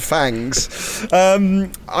and some fangs.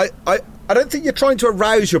 I don't think you're trying to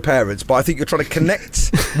arouse your parents, but I think you're trying to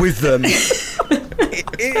connect with them.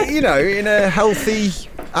 You know, in a healthy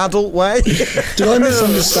adult way. Did I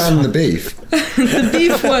misunderstand the beef? The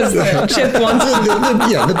beef was that Chip wanted.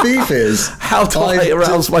 The beef is how do I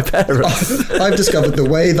arouse my parents? I've discovered the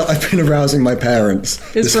way that I've been arousing my parents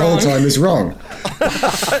this whole time is wrong.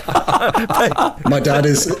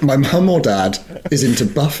 My mum or dad is into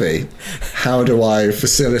Buffy. How do I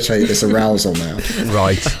facilitate this arousal now?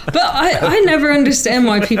 Right. But I never understand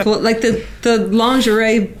why people like the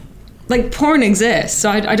lingerie. Like, porn exists, so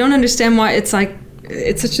I don't understand why it's like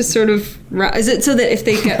it's such a sort of. Is it so that if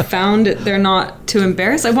they get found, they're not too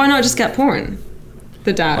embarrassed? Like, why not just get porn?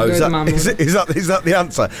 The dad or the mum. Is that the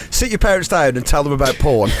answer? Sit your parents down and tell them about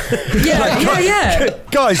porn. Yeah.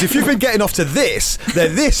 Guys, if you've been getting off to this,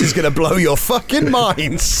 then this is going to blow your fucking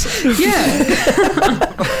minds. Yeah.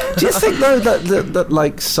 Do you think though that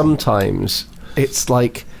like sometimes it's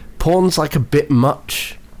like porn's like a bit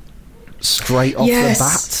much straight off the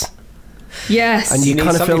bat? Yes. And you need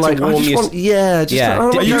kind of feel something like, to I warm just your- want, yeah, just Yeah,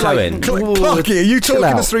 like, dip your you're toe like, in. Clarky, are you chill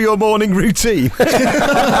talking out. us through your morning routine?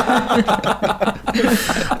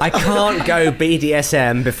 I can't go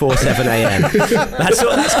BDSM before 7 a.m. That's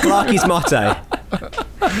Clarky's motto.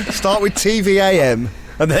 Start with TVAM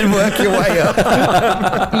and then work your way up.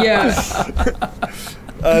 Yeah.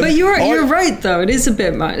 But you're right though. It is a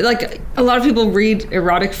bit much. Like a lot of people read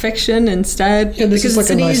erotic fiction instead Yeah, this because is like it's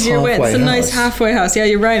a an nice easier way. It's a halfway nice house. halfway house. Yeah,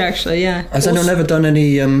 you're right. Actually, yeah. Has anyone ever done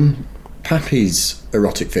any Pappy's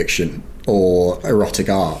erotic fiction or erotic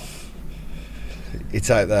art? It's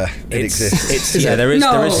out there. It exists. There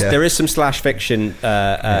No. is some slash fiction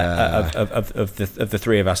of the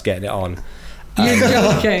three of us getting it on. You're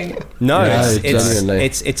joking. No, No, genuinely.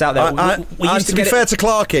 it's out there. We And used to to be get fair it. to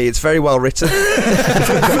Clarky, it's very well written.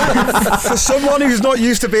 For someone who's not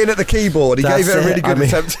used to being at the keyboard, he That's gave it a really it, good I mean-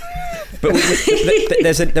 attempt. But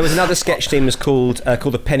there was another sketch team was called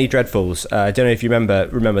the Penny Dreadfuls. I don't know if you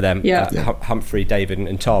remember them. Yeah. Humphrey, David,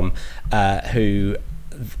 and Tom, who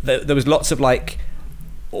there was lots of like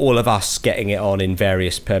all of us getting it on in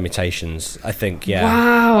various permutations. I think. Yeah.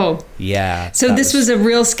 Wow. Yeah. So that this was a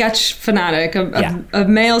real sketch fanatic, Yeah. a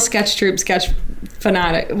male sketch troupe sketch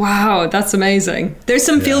fanatic. Wow, that's amazing. There's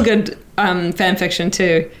some feel good fan fiction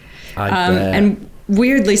too, bet. and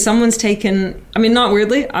weirdly, someone's taken. I mean, not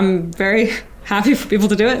weirdly. I'm very happy for people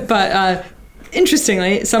to do it, but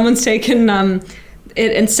interestingly, someone's taken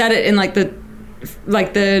it and set it in like the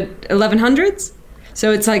 1100s.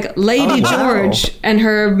 So it's like Lady George and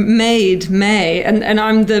her maid May, and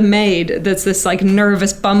I'm the maid that's this like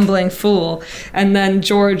nervous bumbling fool, and then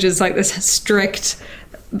George is like this strict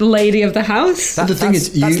lady of the house. The thing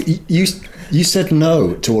is, you said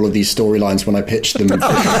no to all of these storylines when I pitched them for the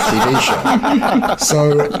TV show. So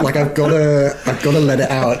like I've got to let it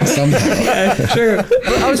out somehow. True.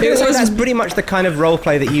 I was going to say that's pretty much the kind of role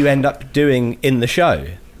play that you end up doing in the show.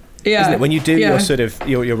 Yeah. Isn't it? When you do Yeah. your sort of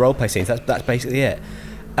your role play scenes, that's basically it.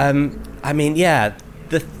 I mean, yeah,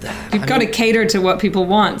 You've got to cater to what people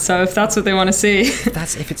want. So if that's what they want to see,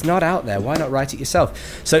 if it's not out there, why not write it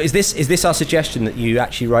yourself? So is this our suggestion that you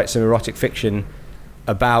actually write some erotic fiction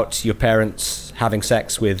about your parents having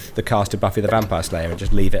sex with the cast of Buffy the Vampire Slayer and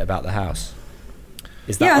just leave it about the house?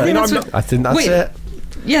 Is that yeah, I what- think that's what. I think that's Wait, it.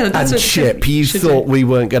 Yeah, that's And what Chip, you should thought do. we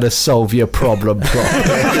weren't going to solve your problem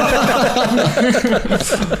properly.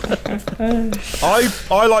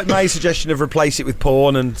 I like May's suggestion of replace it with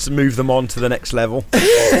porn and move them on to the next level.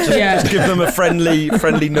 Yeah. Give them a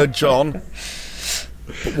friendly nudge on.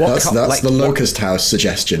 That's the Locust House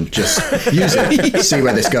suggestion. Just use it. See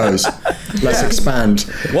where this goes. Let's expand.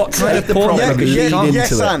 What kind of the porn? problem. Because you Lean can't, into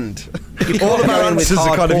yes, it. and you all can't of our go in with answers are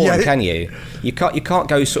hard kind of porn, yeah. can you? You can't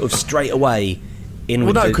go sort of straight away in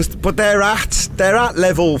Well, with no, but they're at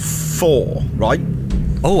level 4, right?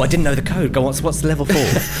 Oh, I didn't know the code. Go on, what's level 4?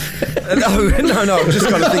 No. I'm just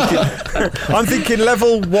kind of thinking. I'm thinking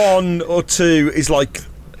level 1 or 2 is like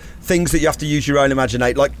things that you have to use your own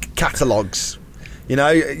imagination, like catalogues. You know,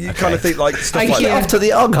 you kind of think like stuff like IKEA. that. After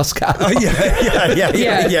the Argos cat. Oh,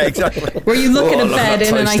 yeah, exactly. Where you look at a bed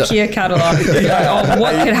in an toaster. IKEA catalogue. You're like, oh,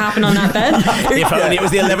 what could happen on that bed? If only it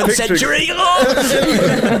was the 11th century.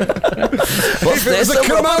 What's this? a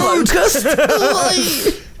commode?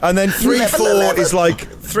 And then 3, 4 is like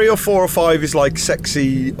 3 or 4 or 5 is like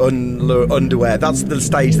sexy underwear. That's the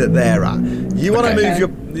stage that they're at. You want to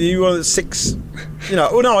move you want 6. You know,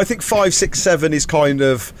 oh no, I think 5, 6, 7 is kind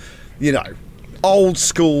of, you know, old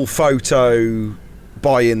school photo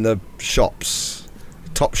buy in the shops,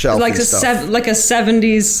 top shelf Like and stuff. like a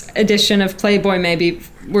 70s edition of Playboy, maybe.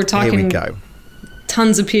 We're talking Here we go.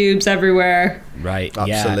 tons of pubes everywhere. Right,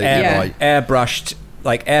 Absolutely Yeah. right. airbrushed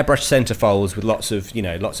centerfolds with lots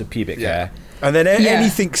of pubic hair. And then Yeah.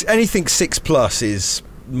 anything 6 plus is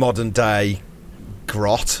modern day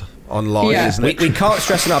grot online, Yeah. isn't it? We can't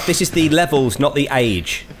stress enough. This is the levels, not the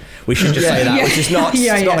age. We should just say that, Yeah. which is not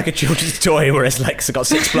Yeah, it's yeah. not like a children's toy where it's like got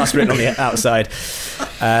 6 plus written on the outside.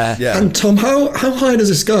 Yeah. And Tom, how high does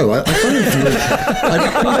this go? I'd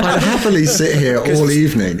happily sit here all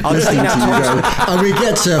evening listening to you go, and we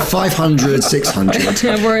get to 500, 600.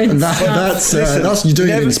 We're in And that's you're doing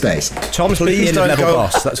it in space. Tom's the Please end of don't level go-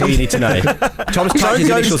 boss. That's all you need to know. Tom's typed his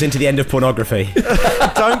go- initials into the end of pornography.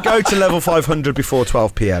 Don't go to level 500 before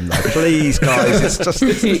 12 p.m. though, please, guys. It's just.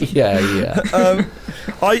 yeah.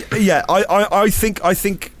 I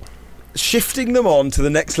think shifting them on to the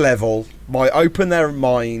next level might open their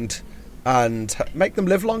mind and make them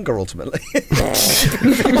live longer. Ultimately, Wow.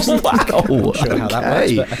 Sure how that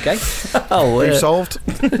works, but okay. Oh, we've solved.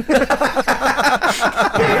 Beef from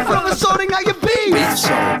the sorting out your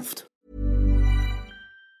beef.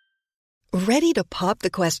 Ready to pop the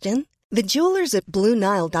question? The jewelers at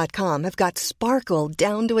BlueNile.com have got sparkle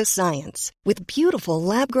down to a science with beautiful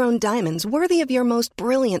lab-grown diamonds worthy of your most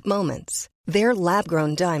brilliant moments. Their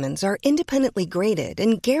lab-grown diamonds are independently graded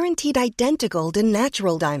and guaranteed identical to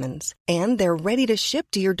natural diamonds, and they're ready to ship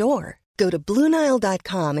to your door. Go to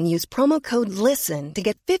BlueNile.com and use promo code LISTEN to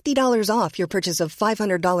get $50 off your purchase of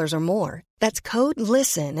 $500 or more. That's code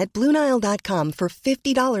LISTEN at BlueNile.com for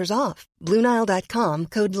 $50 off. BlueNile.com,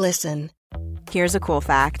 code LISTEN. Here's a cool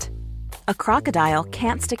fact. A crocodile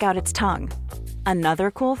can't stick out its tongue.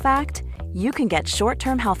 Another cool fact, you can get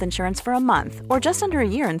short-term health insurance for a month or just under a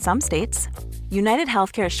year in some states. United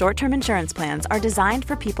Healthcare short-term insurance plans are designed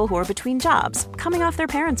for people who are between jobs, coming off their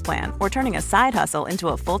parents' plan, or turning a side hustle into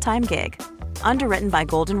a full-time gig. Underwritten by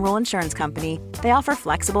Golden Rule Insurance Company, they offer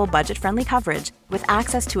flexible, budget-friendly coverage with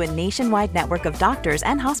access to a nationwide network of doctors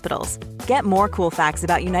and hospitals. Get more cool facts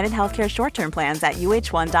about United Healthcare short-term plans at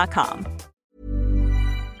uh1.com.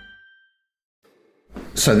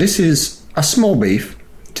 So this is a small beef,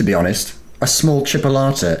 to be honest, a small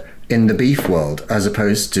chipolata in the beef world, as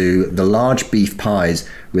opposed to the large beef pies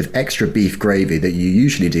with extra beef gravy that you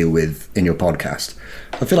usually deal with in your podcast.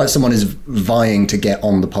 I feel like someone is vying to get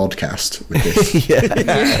on the podcast with this.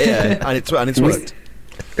 yeah. And it's worked.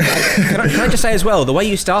 Can I just say as well, the way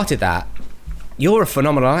you started that, you're a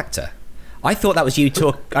phenomenal actor. I thought that was you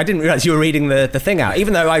I didn't realise you were reading the thing out.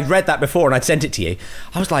 Even though I'd read that before and I'd sent it to you,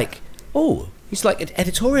 I was like, oh, he's like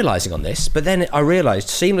editorialising on this. But then I realised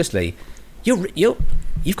seamlessly,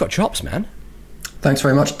 you've got chops, man. Thanks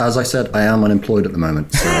very much. As I said, I am unemployed at the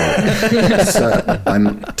moment, so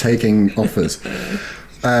I'm taking offers.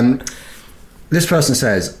 This person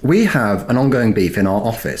says, we have an ongoing beef in our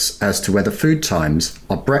office as to whether food times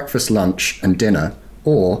are breakfast, lunch and dinner,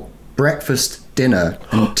 or breakfast, dinner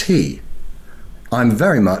and tea. I'm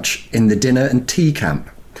very much in the dinner and tea camp.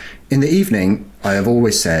 In the evening, I have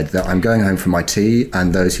always said that I'm going home for my tea,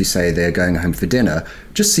 and those who say they're going home for dinner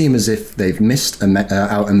just seem as if they've missed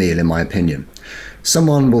out a meal, in my opinion.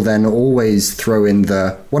 Someone will then always throw in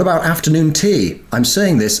the, what about afternoon tea? I'm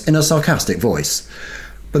saying this in a sarcastic voice.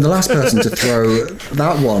 But the last person to throw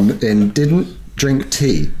that one in didn't drink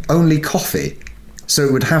tea, only coffee. So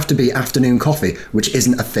it would have to be afternoon coffee, which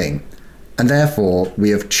isn't a thing. And therefore,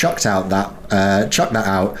 we have chucked that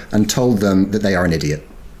out and told them that they are an idiot.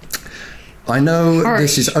 I know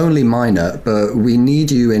this is only minor, but we need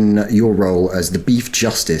you in your role as the beef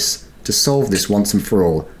justice to solve this once and for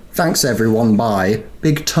all. Thanks, everyone. Bye.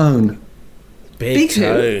 Big Tone. Big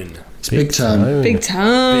Tone. It's Big Tone. Big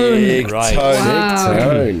Tone. Big Tone. Wow. Big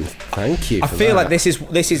Tone. Thank you. I feel like this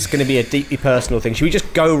is going to be a deeply personal thing. Should we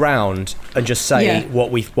just go round and just say what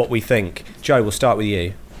we think? Joe, we'll start with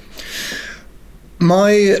you.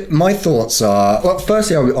 My thoughts are, well,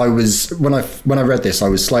 firstly, I was when I read this, I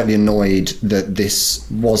was slightly annoyed that this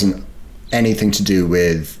wasn't anything to do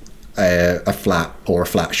with a flat or a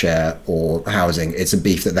flat share or housing. It's a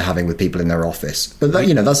beef that they're having with people in their office. But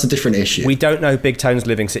that's a different issue. We don't know Big Tone's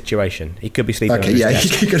living situation. He could be sleeping on his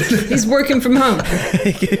desk. He's working from home.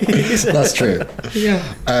 That's true. Yeah.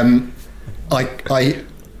 I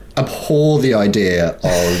abhor the idea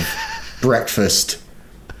of breakfast,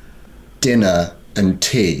 dinner and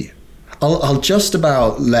tea. I'll just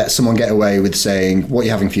about let someone get away with saying what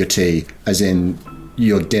you're having for your tea, as in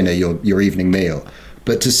your dinner, your evening meal.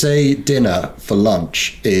 But to say dinner for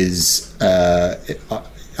lunch is it's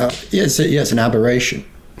an aberration.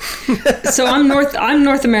 So I'm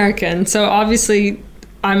North American, so obviously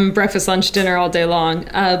I'm breakfast, lunch, dinner all day long.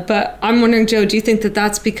 But I'm wondering, Joe, do you think that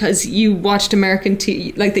that's because you watched American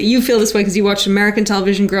TV, like that you feel this way because you watched American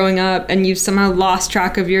television growing up and you've somehow lost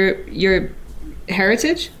track of your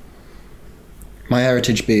heritage? My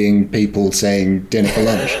heritage being people saying dinner for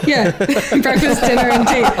lunch. Yeah, breakfast, dinner, and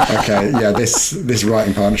tea. Okay, yeah, this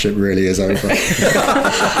writing partnership really is over.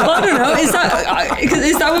 Well, I don't know. Is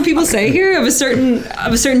that what people say here of a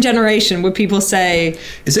certain generation? Would people say?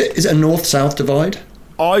 Is it a north-south divide?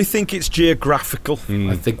 I think it's geographical.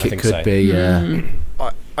 I think it could be. Yeah.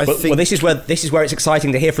 I think. Well, this is where it's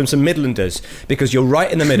exciting to hear from some Midlanders, because you're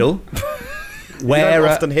right in the middle. Where you don't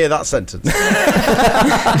often hear that sentence. Because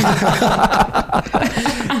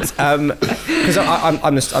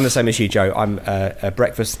I'm the same as you, Joe. I'm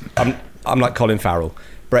breakfast. I'm like Colin Farrell.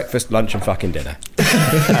 Breakfast, lunch, and fucking dinner.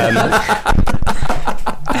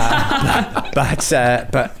 But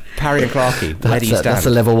Parry and Clarkey, where do you stand? That's a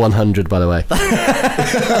level 100, by the way.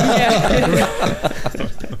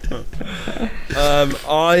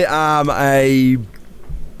 I am a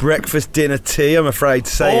breakfast, dinner, tea, I'm afraid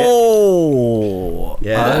to say it.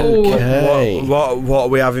 Yeah. Okay. What are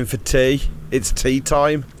we having for tea? It's tea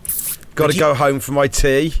time. Got to go home for my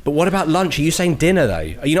tea. But what about lunch? Are you saying dinner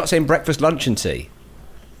though? Are you not saying breakfast, lunch, and tea?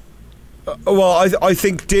 Well, I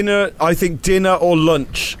think dinner or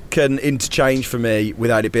lunch can interchange for me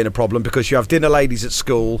without it being a problem, because you have dinner ladies at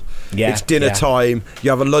school. Yeah, it's dinner time.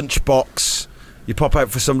 You have a lunch box. You pop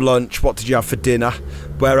out for some lunch. What did you have for dinner?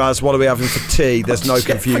 Whereas, what are we having for tea? There's no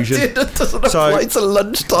confusion. Dinner doesn't apply to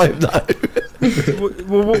lunchtime, though.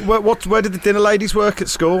 Where did the dinner ladies work at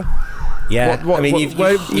school? Yeah, I mean, you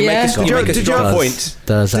make a strong point.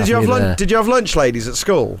 Did you have lunch ladies at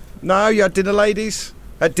school? No, you had dinner ladies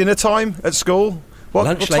at dinner time at school.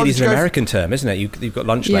 Lunch ladies is an American term, isn't it? You've got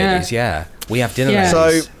lunch ladies. Yeah, we have dinner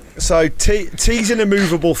ladies. So tea's an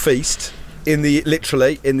immovable feast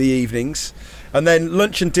literally in the evenings, and then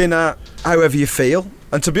lunch and dinner however you feel.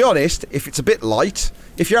 And to be honest, if it's a bit light,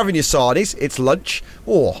 if you're having your sardies, it's lunch.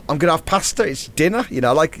 Or I'm going to have pasta, it's dinner. You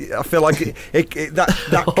know, like I feel like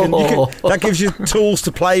that gives you tools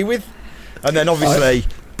to play with. And then obviously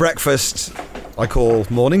breakfast, I call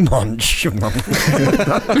morning munch. I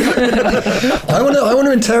want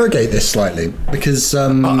to interrogate this slightly, because I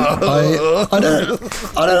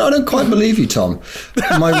don't quite believe you, Tom.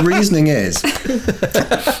 My reasoning is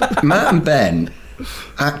Matt and Ben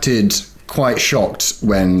acted quite shocked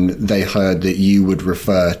when they heard that you would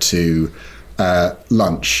refer to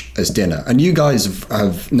lunch as dinner, and you guys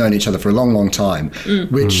have known each other for a long time,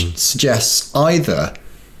 which suggests either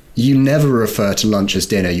you never refer to lunch as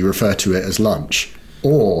dinner, you refer to it as lunch,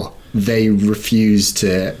 or they refuse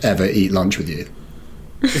to ever eat lunch with you.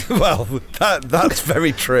 Well, that's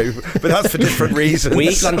very true, but that's for different reasons. We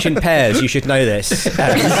eat lunch in pairs, you should know this.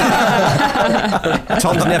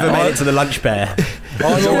 Tom's never made it to the lunch pair.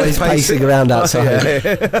 I'm always pacing around outside.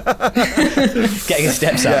 Getting his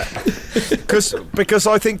steps up. Because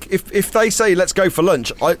I think if they say let's go for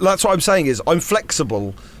lunch, that's what I'm saying is I'm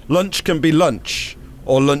flexible. Lunch can be lunch,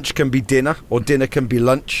 or lunch can be dinner, or dinner can be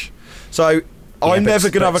lunch. So I'm never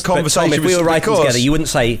going to have a conversation. Tom, if we were writing together, you wouldn't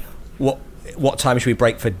say what time should we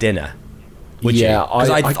break for dinner? Would you? Because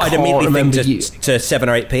I'd immediately think to 7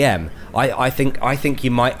 or 8 p.m. I think you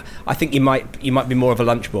might be more of a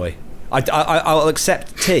lunch boy. I'll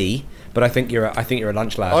accept tea, but I think you're a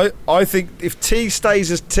lunch lad. I think if tea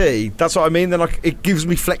stays as tea, that's what I mean. Then it gives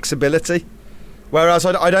me flexibility, whereas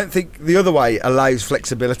I don't think the other way allows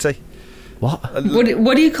flexibility. What?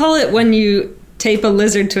 What do you call it when you tape a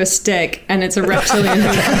lizard to a stick and it's a reptilian?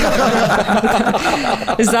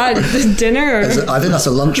 Is that dinner? Or? I think that's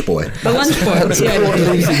a lunch boy. A lunch boy. What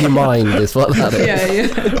losing your mind is what that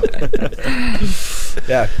is.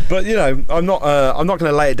 Yeah, but I'm not going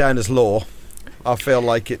to lay it down as law. I feel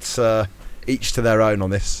like it's each to their own on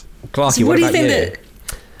this. Clarky, so what do you think that?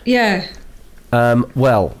 Yeah.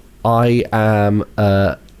 Well, I am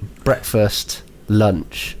breakfast,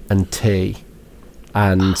 lunch, and tea.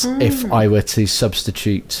 And if I were to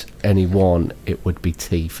substitute any one, it would be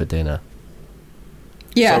tea for dinner.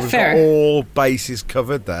 Yeah, so we've fair. Got all bases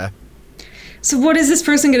covered there. So what is this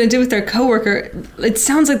person going to do with their coworker? It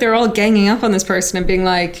sounds like they're all ganging up on this person and being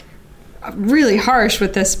like really harsh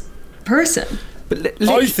with this person. But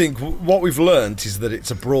I think what we've learned is that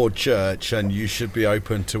it's a broad church and you should be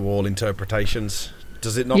open to all interpretations.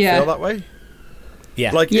 Does it not feel that way?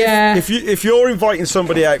 Yeah. Like if you're inviting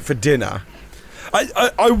somebody out for dinner,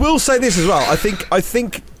 I will say this as well. I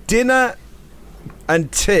think dinner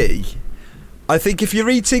and tea. I think if you're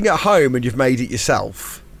eating at home and you've made it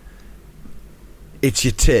yourself, it's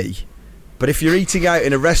your tea. But if you're eating out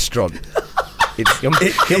in a restaurant, you're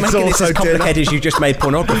making this as complicated as you just made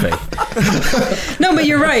pornography. No, but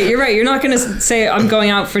you're right. You're not going to say I'm going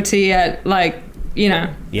out for tea at some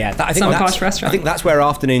posh restaurant. I think that's where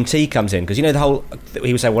afternoon tea comes in, because the whole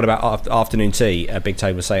he was saying, what about afternoon tea? Big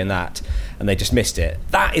Toe was saying that, and they just missed it.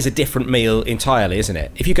 That is a different meal entirely, isn't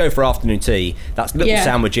it? If you go for afternoon tea, that's little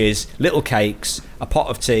sandwiches, little cakes, a pot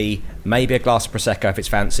of tea, maybe a glass of prosecco if it's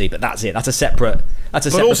fancy, but that's it. That's a separate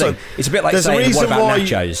thing. It's a bit like saying, what about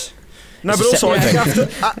nachos? No, but also I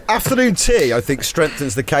think afternoon tea, I think,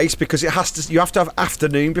 strengthens the case, because you have to have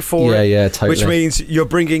afternoon before it. Yeah, totally. Which means you're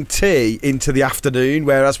bringing tea into the afternoon,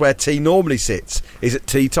 whereas where tea normally sits is at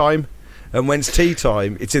tea time, and when's tea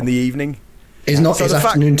time? It's in the evening. Is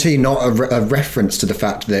afternoon tea not a reference to the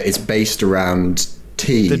fact that it's based around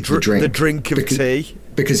tea, the drink? The drink of tea.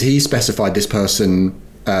 Because he specified this person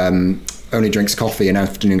only drinks coffee, and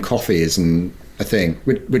afternoon coffee isn't a thing,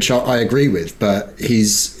 which I agree with, but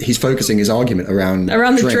he's focusing his argument around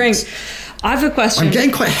the drink. I have a question. I'm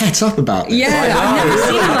getting quite het up about this. Yeah, I've never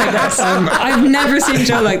seen him like this. I've never seen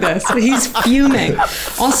Joe like this. He's fuming.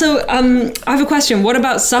 Also, I have a question. What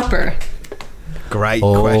about supper? Great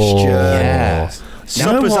question. Yeah.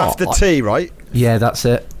 Supper's after tea, right? Yeah, that's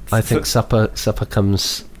it. I think supper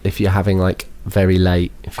comes if you're having like very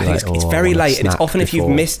late. If you're it's very late, and it's often if you've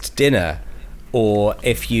missed dinner, or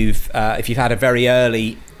if you've had a very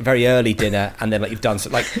early dinner, and then like you've done so,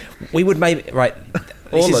 like we would maybe right.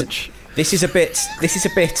 This is a bit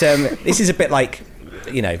like,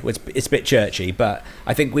 you know, it's a bit churchy, but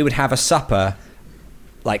I think we would have a supper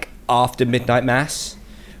like after midnight mass,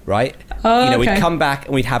 right? Oh, you know, okay. we'd come back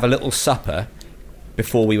and we'd have a little supper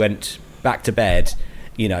before we went back to bed,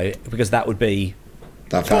 you know, because that would be...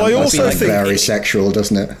 That feels like very sexual,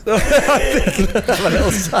 doesn't it?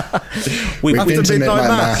 We've been to midnight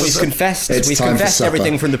mass. We've confessed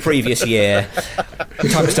everything from the previous year.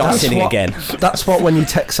 Time to start sinning again. That's what, when you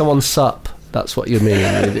text someone sup, that's what you mean.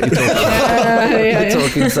 You're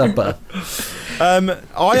talking supper.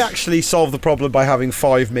 I actually solve the problem by having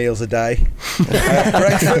 5 meals a day.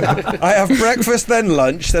 I have breakfast, then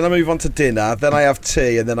lunch, then I move on to dinner, then I have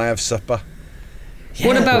tea, and then I have supper. Yeah.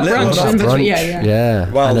 What about brunch? Yeah.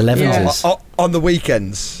 Well, and 11s. On the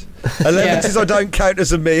weekends. 11s I don't count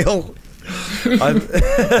as a meal. I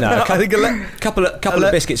think a couple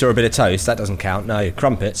of biscuits or a bit of toast, that doesn't count. No,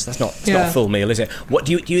 crumpets, that's not a full meal, is it? What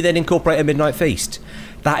do you then incorporate a midnight feast?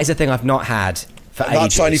 That is a thing I've not had for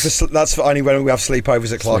ages. That's only when we have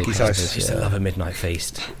sleepovers at Clarky's house. I used to love a midnight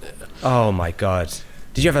feast. Oh my god!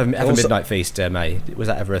 Did you ever have a midnight feast, May? Was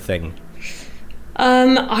that ever a thing?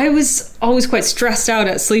 I was always quite stressed out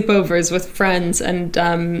at sleepovers with friends,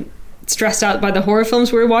 and stressed out by the horror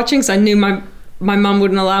films we were watching, because I knew my mum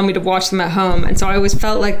wouldn't allow me to watch them at home, and so I always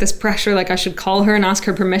felt like this pressure, like I should call her and ask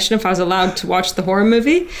her permission if I was allowed to watch the horror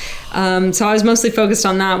movie. So I was mostly focused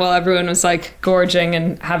on that while everyone was like gorging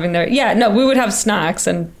and having their we would have snacks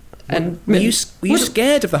and. Were you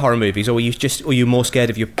scared of the horror movies, or were you more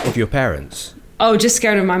scared of your parents? Oh, just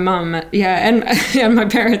scared of my mum, and my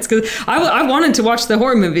parents, because I wanted to watch the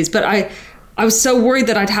horror movies, but I was so worried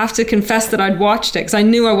that I'd have to confess that I'd watched it, because I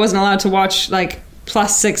knew I wasn't allowed to watch like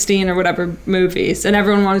plus 16 or whatever movies, and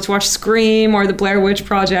everyone wanted to watch Scream or the Blair Witch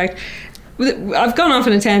Project. I've gone off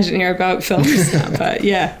on a tangent here about films now, but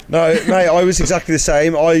yeah. No, mate, I was exactly the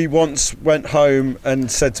same. I once went home and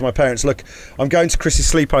said to my parents, look, I'm going to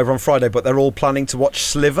Chris's sleepover on Friday, but they're all planning to watch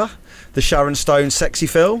Sliver, the Sharon Stone sexy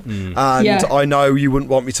film, and I know you wouldn't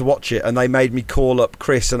want me to watch it, and they made me call up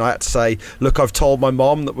Chris, and I had to say, look, I've told my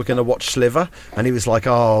mom that we're going to watch Sliver, and he was like,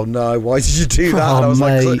 oh no, why did you do that? And I was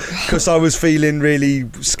like, because I was feeling really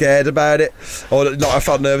scared about it, or I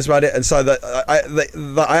felt nervous about it, and so that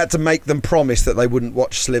I had to make them promise that they wouldn't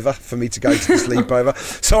watch Sliver for me to go to the sleepover.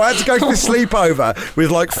 So I had to go to the sleepover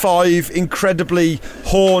with like 5 incredibly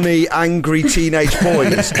horny, angry teenage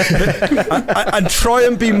boys and try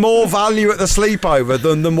and be more value at the sleepover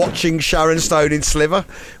than them watching Sharon Stone in Sliver,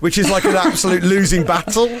 which is like an absolute losing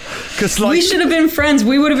battle. Because like, we should have been friends.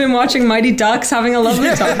 We would have been watching Mighty Ducks, having a lovely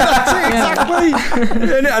time. Exactly.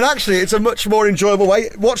 And actually, it's a much more enjoyable way.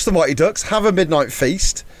 Watch the Mighty Ducks, have a midnight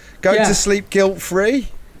feast, go to sleep guilt-free.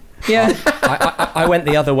 Yeah. I went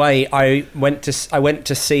the other way. I went to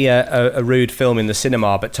see a rude film in the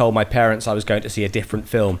cinema, but told my parents I was going to see a different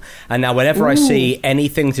film. And now whenever I see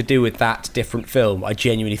anything to do with that different film, I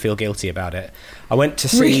genuinely feel guilty about it. I went to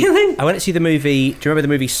see the movie. Do you remember the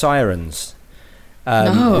movie Sirens? With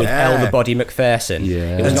Elle the Body McPherson.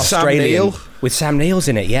 Yeah. It was an Australian with Sam Neill's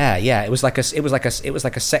in it. Yeah. It was like a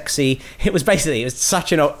sexy. It was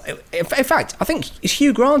such an. In fact, I think it's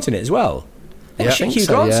Hugh Grant in it as well. I think Hugh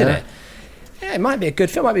Grant's in it. Yeah, it might be a good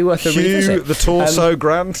film. Might be worth a revisit. The Torso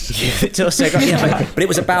Grant. The Torso Grant. Yeah, but it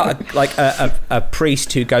was about a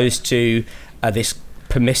priest who goes to this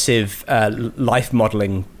permissive life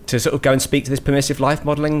modelling to sort of go and speak to this permissive life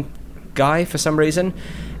modelling guy for some reason,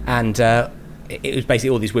 and it was basically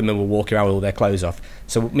all these women were walking around with all their clothes off.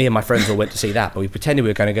 So me and my friends all went to see that, but we pretended we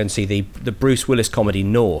were going to go and see the Bruce Willis comedy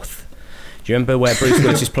North. Do you remember where Bruce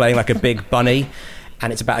Willis is playing like a big bunny?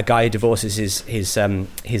 And it's about a guy who divorces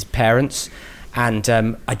his parents, and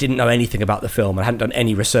I didn't know anything about the film. I hadn't done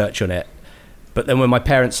any research on it. But then when my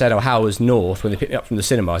parents said, "Oh, how was North?" when they picked me up from the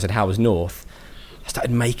cinema, I said, "How was North?" I started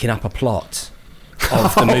making up a plot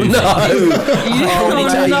of the movie.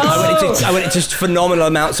 I went into phenomenal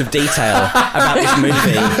amounts of detail about this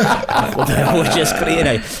movie. We're just, you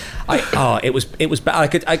know. It was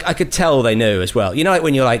bad. I could tell they knew as well. You know, like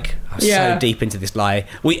when you're like so deep into this lie.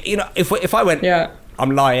 If I went,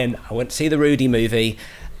 I'm lying. I went to see the Rudy movie.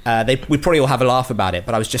 We'd probably all have a laugh about it,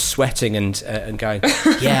 but I was just sweating and going,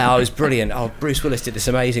 I was brilliant. Oh, Bruce Willis did this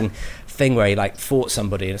amazing thing where he like fought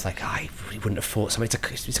somebody, and it's like, he wouldn't have fought somebody.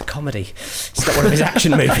 It's a comedy. It's not one of his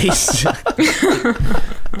action movies.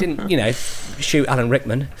 Didn't shoot Alan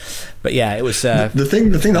Rickman, but yeah, it was. The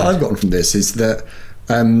thing that I've gotten from this is that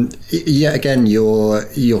Yet again, your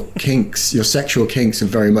kinks, your sexual kinks, are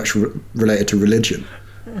very much related to religion.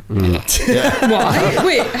 Why?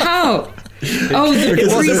 Wait, how? Oh, the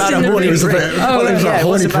priest in the it was a bit. It was a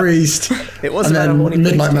horny priest. It was and about then a horny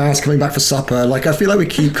midnight priest. mass coming back for supper. Like, I feel like we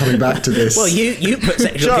keep coming back to this. Well, you put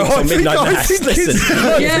sexual Joe, kinks on midnight I mass. think Listen,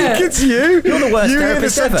 Yeah. it's you. you're the worst You hear the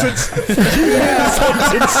therapist ever. sentence.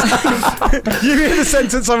 You hear the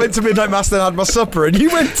sentence. I went to midnight mass, then had my supper, and you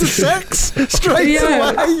went to sex straight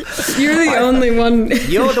Yeah. away. You're the only one.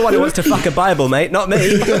 You're the one who wants to fuck a Bible, mate, not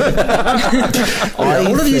me. Yeah,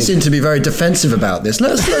 all of you seem to be very defensive about this.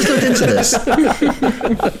 Let's look into this. So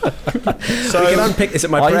we can unpick this at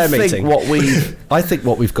my prayer meeting. I think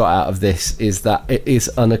what we've got out of this is that it is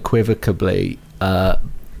unequivocally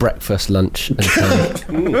breakfast, lunch, and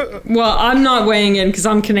tea. Well, I'm not weighing in because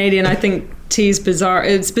I'm Canadian. I think tea's bizarre.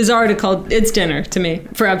 It's bizarre to call it's dinner to me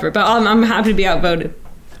forever. But I'm happy to be outvoted.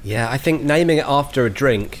 Yeah, I think naming it after a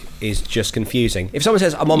drink is just confusing. If someone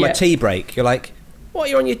says, I'm on my tea break, you're like, what,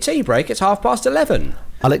 you're on your tea break? It's 11:30.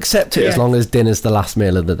 I'll accept it as long as dinner's the last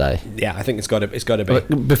meal of the day. Yeah, I think it's got to be.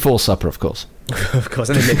 Before supper, of course. Of course,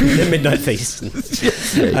 and the midnight feast.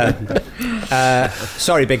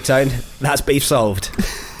 Sorry, Big Tone, that's beef solved.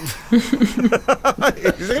 Beef from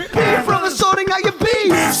the sorting out your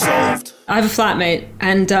beef. Solved. I have a flatmate,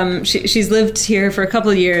 and she's lived here for a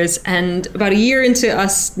couple of years. And about a year into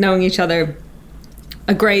us knowing each other,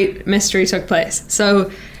 a great mystery took place.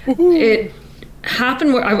 So it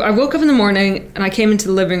happened where I woke up in the morning and I came into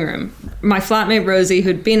the living room. My flatmate Rosie,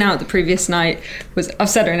 who'd been out the previous night, I've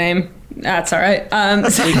said her name. That's all right.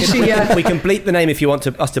 So We can bleep the name if you want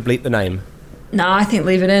us to bleep the name. No, I think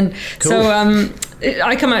leave it in. Cool. So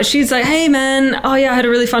I come out, she's like, hey man, oh yeah, I had a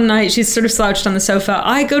really fun night. She's sort of slouched on the sofa.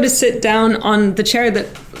 I go to sit down on the chair that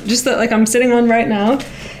like I'm sitting on right now,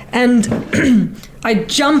 and I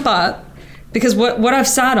jump up because what I've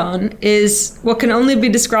sat on is what can only be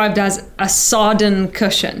described as a sodden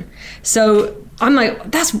cushion. So I'm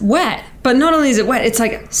like, that's wet. But not only is it wet, it's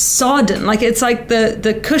like sodden. Like it's like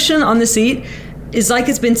the cushion on the seat is like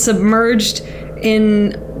it's been submerged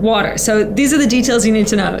in water. So these are the details you need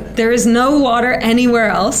to know. There is no water anywhere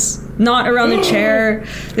else, not around the chair.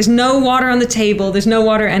 There's no water on the table. There's no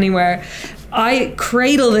water anywhere. I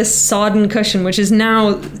cradle this sodden cushion, which is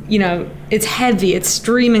now, it's heavy. It's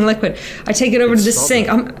streaming liquid. I take it over to the sink.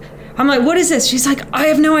 I'm like, what is this? She's like, I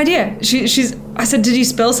have no idea. I said, did you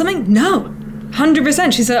spill something? No.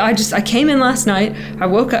 100%. She said, I came in last night. I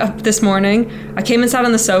woke up this morning. I came and sat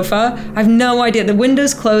on the sofa. I have no idea. The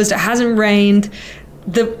window's closed. It hasn't rained.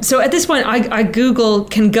 So at this point, I Google,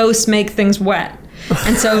 can ghosts make things wet?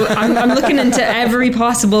 And so I'm looking into every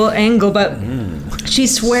possible angle, but she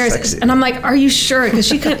swears. Sexy. And I'm like, are you sure? Because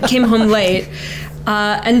she came home late.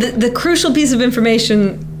 And the crucial piece of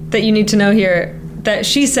information that you need to know here that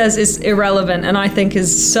she says is irrelevant and I think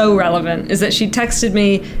is so relevant is that she texted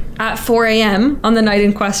me at 4 a.m. on the night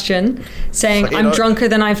in question saying, I'm drunker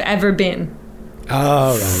than I've ever been.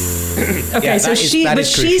 Oh, right. Okay, Yeah, so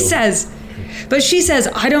she says,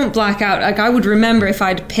 I don't black out. Like, I would remember if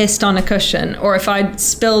I'd pissed on a cushion or if I'd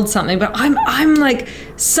spilled something, but I'm like,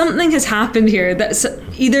 something has happened here. That's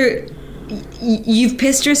either you've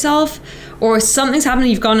pissed yourself or something's happened.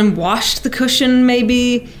 You've gone and washed the cushion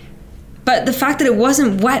maybe. But the fact that it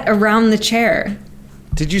wasn't wet around the chair.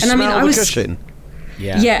 Did you smell the cushion?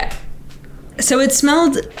 Yeah. So it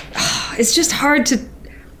smelled, it's just hard to,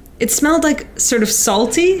 it smelled like sort of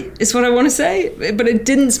salty is what I want to say. But it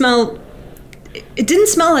didn't smell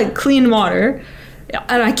like clean water.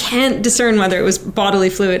 And I can't discern whether it was bodily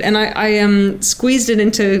fluid. And I squeezed it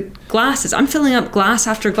into glasses. I'm filling up glass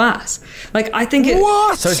after glass. Like, I think it...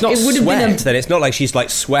 What? So it's not it would have sweat, been then? It's not like she's like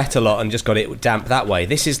sweat a lot and just got it damp that way.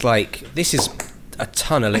 This is a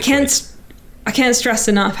ton of liquid. I can't stress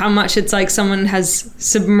enough how much it's like someone has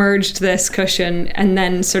submerged this cushion and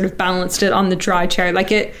then sort of balanced it on the dry chair.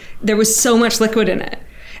 Like there was so much liquid in it.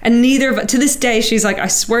 And to this day, she's like, I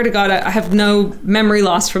swear to God, I have no memory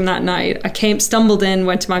loss from that night. I stumbled in,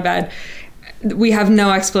 went to my bed. We have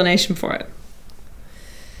no explanation for it.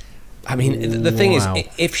 I mean, the thing is,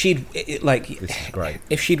 if she'd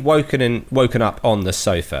woken up on the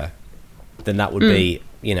sofa, then that would be,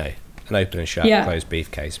 an open and shut closed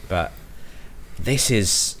beefcase. But this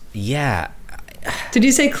is, Did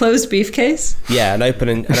you say closed beefcase? Yeah, an open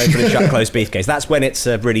and shut closed beefcase. That's when it's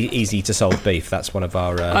really easy to solve beef. That's one of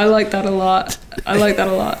our. I like that a lot.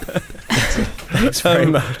 Thanks very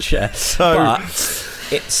much. But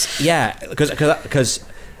it's because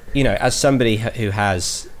as somebody who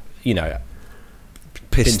has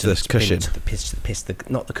pissed the cushion,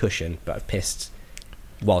 not the cushion, but pissed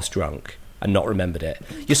whilst drunk and not remembered it.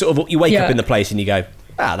 You wake up in the place and you go,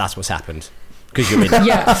 that's what's happened. Because you're in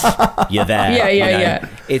you're there. Yeah. You know?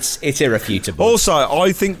 It's irrefutable. Also,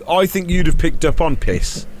 I think you'd have picked up on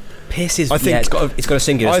piss. Piss is. It's got a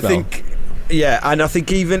singular smell. And I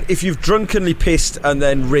think even if you've drunkenly pissed and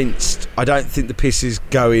then rinsed, I don't think the piss is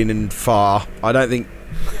going and far. I think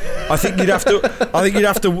you'd have to. I think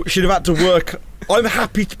should have had to work. I'm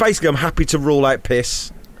happy to rule out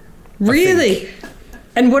piss. Really?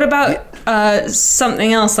 And what about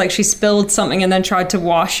something else? Like she spilled something and then tried to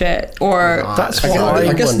wash it, or that's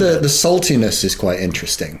I guess the saltiness is quite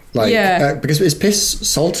interesting. Like, because is piss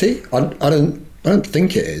salty? I don't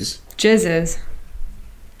think it is. Jizz is.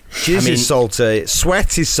 Jizz is salty.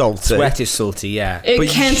 Sweat is salty. Sweat is salty. Yeah. It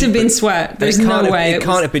can't have been sweat. There's no way. It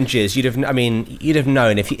can't have been jizz. You'd have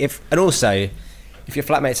known and also if your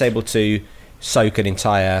flatmate's able to soak an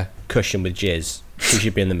entire cushion with jizz, she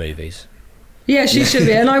should be in the movies. Yeah, she should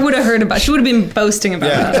be, and I would have heard about. She would have been boasting about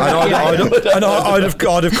that. I'd have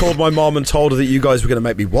called my mom and told her that you guys were going to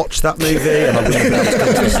make me watch that movie, and I wouldn't have been able to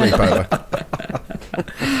come to a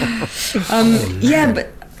sleepover. Yeah,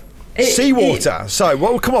 but seawater.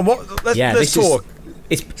 Come on, let's talk.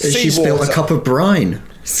 She spilled a cup of brine.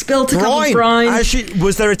 Spilled a cup of brine.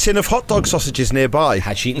 Was there a tin of hot dog sausages nearby?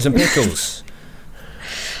 Had she eaten some pickles?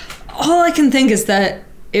 All I can think is that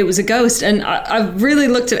it was a ghost, and I've really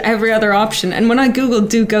looked at every other option, and when I googled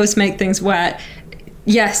do ghosts make things wet,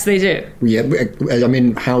 yes they do. Yeah, I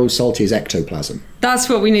mean, how salty is ectoplasm? That's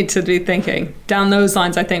what we need to be thinking down those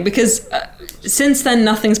lines, I think, because since then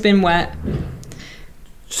nothing's been wet.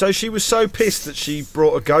 So she was so pissed that she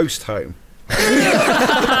brought a ghost home.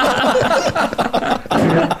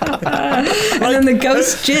 And then the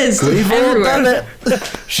ghost jizzed everywhere.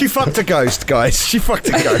 She fucked a ghost, guys. She fucked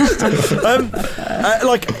a ghost.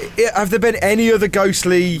 Have there been any other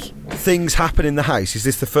ghostly things happen in the house? Is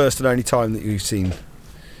this the first and only time that you've seen?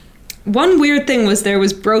 One weird thing was there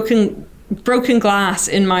was broken glass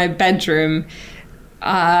in my bedroom,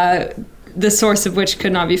 the source of which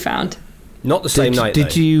could not be found. Not the same night.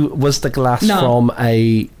 Was the glass from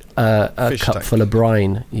a cup tank. full of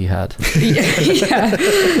brine you had? Yeah.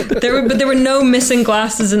 There were no missing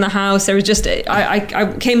glasses in the house. There was just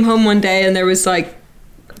I came home one day and there was like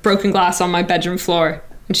broken glass on my bedroom floor,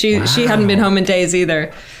 and she hadn't been home in days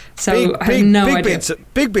either. So I have no idea.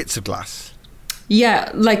 Big bits of glass. Yeah,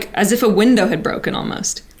 like as if a window had broken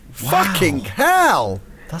almost. Fucking hell!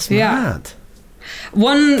 That's mad.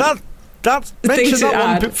 Mention that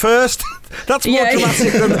one bit first. That's more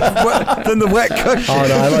dramatic than the wet cushion. Oh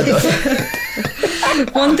no, I like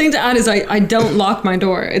that. One thing to add is I don't lock my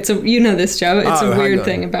door. You know this, Joe. It's a weird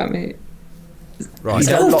thing about me. Right.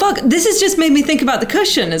 Fuck! This has just made me think about the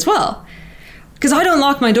cushion as well, because I don't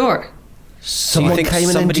lock my door. Somebody came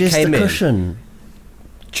in and jizzed the cushion.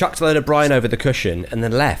 Chucked a load of brine over the cushion and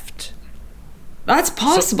then left. That's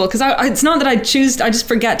possible, because it's not that I choose. I just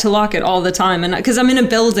forget to lock it all the time, and because I'm in a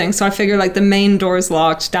building, so I figure like the main door's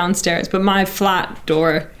locked downstairs, but my flat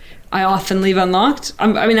door I often leave unlocked.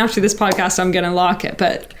 I mean, after this podcast, I'm going to lock it,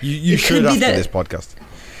 but you should after this podcast.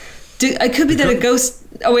 It could be that a ghost.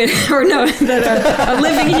 Oh wait, or no, that a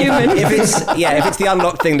living human. If it's the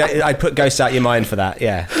unlocked thing, that I'd put ghosts out your mind for that.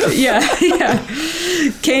 Yeah.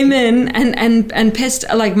 Came in and pissed,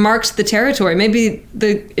 like marked the territory. Maybe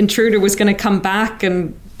the intruder was going to come back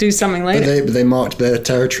and do something later. But they marked their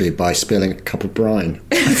territory by spilling a cup of brine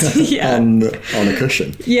on a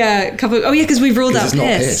cushion. Yeah, because we've ruled out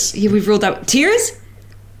piss. Yeah, we've ruled out tears.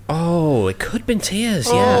 Oh, it could have been tears.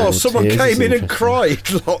 Oh, someone came in and cried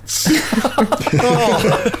lots.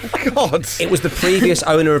 Oh, God. It was the previous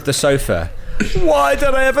owner of the sofa. Why did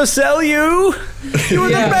I ever sell you? You were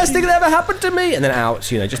the best thing that ever happened to me. And then out,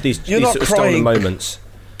 just these sort of stolen moments.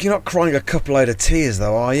 You're not crying a couple load of tears,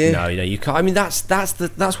 though, are you? No, you can't. I mean, that's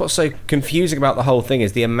what's so confusing about the whole thing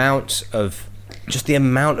is the amount of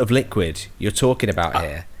liquid you're talking about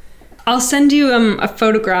here. I'll send you a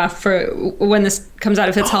photograph for when this comes out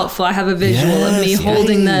if it's helpful. I have a visual of me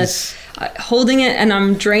holding it, and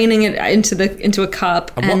I'm draining it into a cup.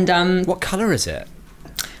 And what color is it?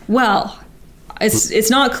 Well, it's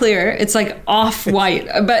not clear. It's like off-white,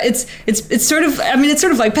 but it's sort of. I mean, it's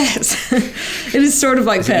sort of like piss. It is sort of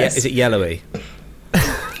like piss. Is it yellowy?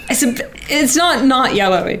 It's not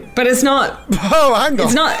yellowy, but it's not. Oh, hang on.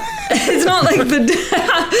 It's not like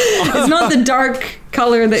it's not the dark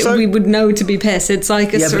color that we would know to be piss. It's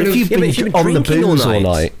like a sort of. If you've been on the booze all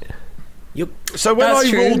night. So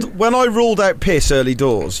when I ruled out piss early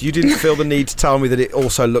doors, you didn't feel the need to tell me that it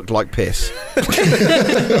also looked like piss.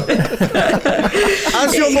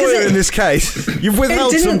 As your lawyer in this case, you've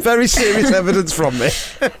withheld some very serious evidence from me.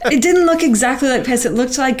 It didn't look exactly like piss. It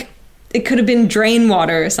looked like it could have been drain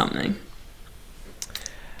water or something.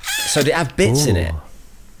 So did it have bits in it?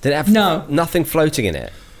 Did it have nothing floating in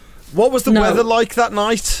it? What was the weather like that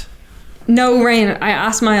night? No rain. I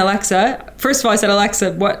asked my Alexa. First of all, I said,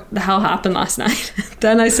 Alexa, what the hell happened last night?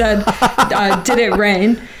 Then I said, did it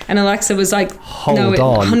rain? And Alexa was like, Hold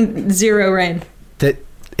on. Zero rain.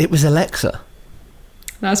 It was Alexa.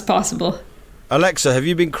 That's possible. Alexa, have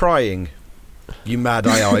you been crying? You mad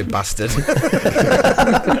AI bastard.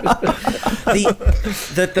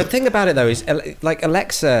 The thing about it though is, like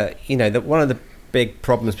Alexa, you know, that one of the big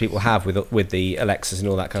problems people have with the Alexas and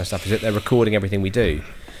all that kind of stuff is that they're recording everything we do.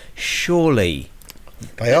 Surely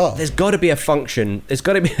they are. There's got to be a function. There's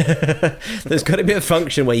got to be a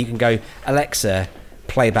function where you can go, Alexa,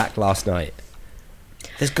 play back last night.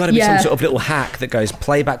 There's got to be some sort of little hack that goes,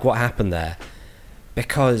 play back what happened there,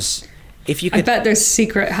 because if you could, I bet there's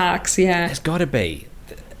secret hacks. Yeah, there's got to be.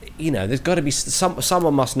 You know, there's got to be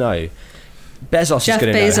someone must know. Bezos Jeff is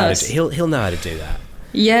going to know how to Bezos. he'll know how to do that.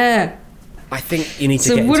 Yeah. I think you need to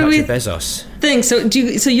get in touch with Bezos.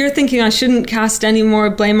 So you're thinking I shouldn't cast any more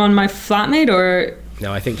blame on my flatmate, or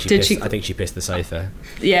no? I think she pissed the sofa.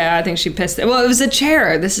 Yeah, I think she pissed it. Well, it was a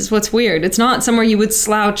chair. This is what's weird. It's not somewhere you would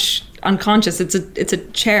slouch unconscious. It's a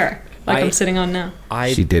chair like I'm sitting on now.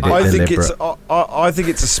 She did it I deliberate. I think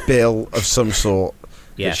it's a spill of some sort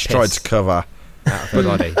that she tried to cover. Out of her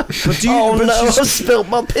body. I spilled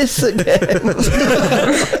my piss again.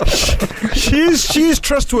 She is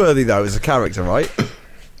trustworthy though as a character, right?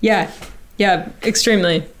 Yeah,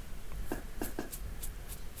 extremely.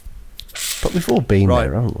 But we've all been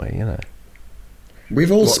there, haven't we? You know,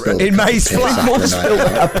 we've all spilled in May's flat.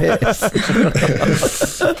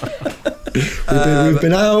 We've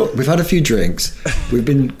been out. We've had a few drinks.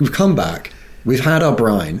 We've come back. We've had our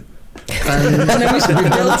brine. And we've done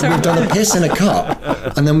a piss in a cup,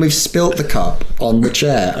 and then we've spilt the cup on the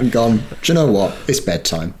chair and gone, do you know what? It's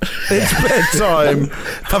bedtime. It's bedtime.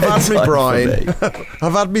 I've had me brine.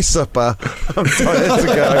 I've had me supper. I'm tired to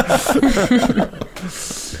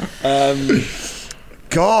go.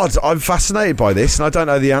 God, I'm fascinated by this, and I don't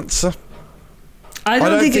know the answer. I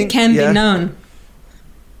don't think it can be known.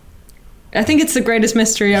 I think it's the greatest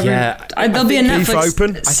mystery ever. Yeah, there'll be a Netflix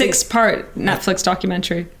open. 6-part Netflix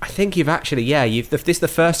documentary. I think you've actually, this is the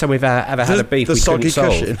first time we've ever had a beef we couldn't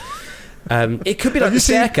solve. It could be like the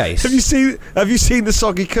staircase. Have you seen the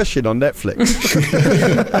soggy cushion on Netflix?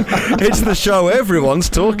 It's the show everyone's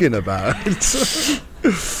talking about.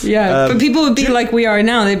 Yeah, but people would be like we are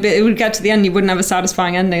now. It would get to the end, you wouldn't have a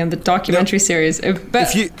satisfying ending of the documentary series.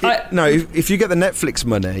 If you get the Netflix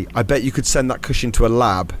money, I bet you could send that cushion to a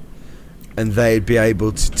lab, and they'd be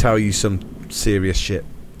able to tell you some serious shit.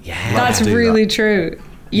 Yeah, that's really true.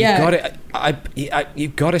 Yeah,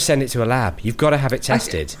 you've got to send it to a lab. You've got to have it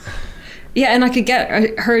tested. Yeah, and I could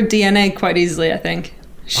get her DNA quite easily, I think.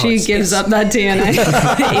 She gives up that DNA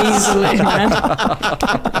easily, man.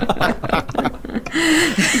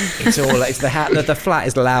 The flat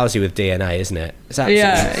is lousy with DNA, isn't it? It's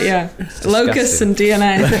absolutely locusts and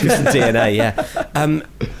DNA. Locusts and DNA,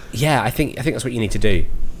 yeah. I think that's what you need to do.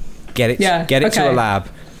 Get it to a lab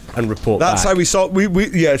and report That's back. how we saw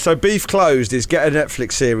so Beef Closed is get a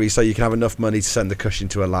Netflix series so you can have enough money to send the cushion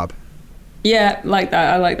to a lab. Yeah, like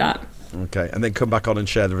that. I like that. Okay, and then come back on and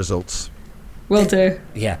share the results. Will do.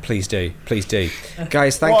 Yeah, please do.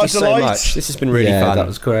 Guys, thank you so much. This has been really fun. That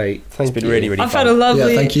was great. It's been really, really I've fun. had a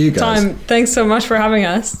lovely thank you, guys. time. Thanks so much for having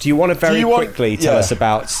us. Do you want to very quickly tell us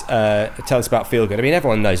about Feel Good? I mean,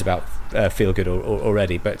 everyone knows about Feel Good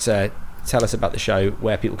already, but tell us about the show,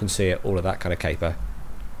 where people can see it, all of that kind of caper.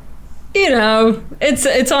 You know, it's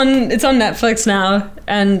on Netflix now,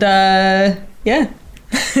 and yeah.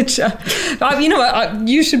 You know what?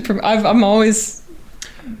 You should. I'm always.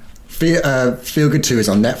 Feel Good 2 is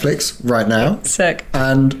on Netflix right now. Sick.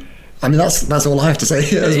 And I mean that's all I have to say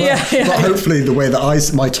here as well. Yeah. But hopefully the way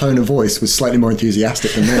that my tone of voice was slightly more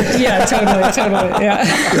enthusiastic than this. Yeah, totally.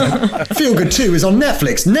 Yeah. Feel Good 2 is on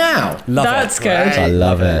Netflix now. That's good. I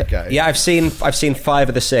love it. Yeah, I've seen 5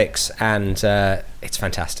 of the 6, and it's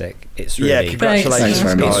fantastic. It's really congratulations,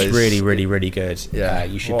 Thanks. It's really, really, really good. Yeah,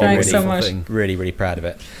 you should Thanks be so much. really, really proud of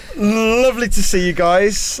it. Lovely to see you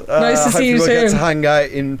guys. Nice to see you we'll too. get to hang out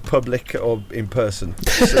in public or in person.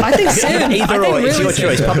 I think soon. Either or, it's your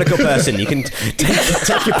choice, public or person. You can take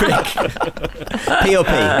your pick. P or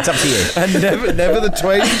P, it's up to you. And never the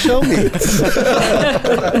twain shall meet.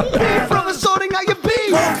 From the sorting out your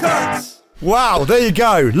beef. Wow, there you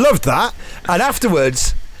go. Loved that. And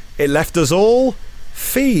afterwards, it left us all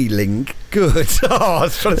feeling good. Oh, I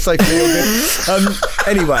was trying to say feel good.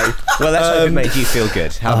 Anyway. Well, let's hope it made you feel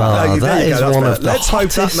good. How about that? That is one of the Let's hope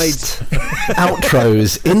that hottest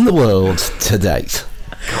outros in the world to date.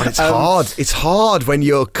 God, it's hard. It's hard when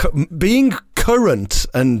you're being current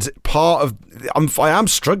and part of. I am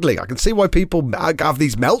struggling. I can see why people have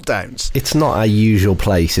these meltdowns. It's not our usual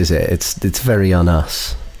place, is it? It's very on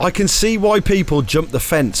us. I can see why people jump the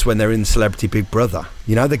fence when they're in Celebrity Big Brother.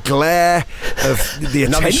 You know, the glare of the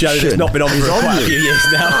Another attention. show that's not been on for quite a few years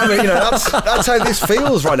now. I mean, that's how this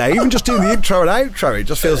feels right now. Even just doing the intro and outro, it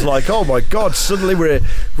just feels like, oh my God, suddenly we're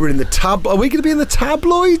in the tab. Are we going to be in the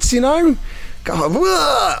tabloids? You know, God.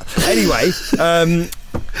 Anyway,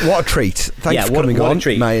 what a treat! Thanks for coming on,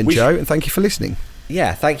 May and Joe, and thank you for listening.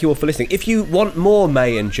 Yeah, thank you all for listening. If you want more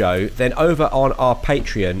May and Joe, then over on our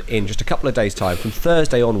Patreon in just a couple of days' time, from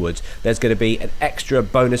Thursday onwards, there's going to be an extra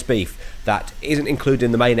bonus beef that isn't included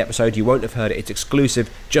in the main episode. You won't have heard it. It's exclusive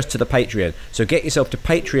just to the Patreon. So get yourself to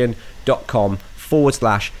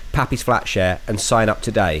patreon.com/Pappy's Flatshare and sign up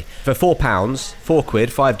today. For £4,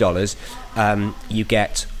 $5, you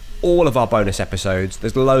get all of our bonus episodes.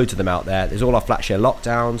 There's loads of them out there. There's all our Flatshare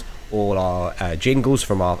lockdowns, all our jingles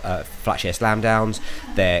from our Flatshare Slam Downs.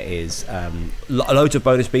 There is loads of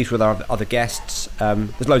bonus beats with our other guests.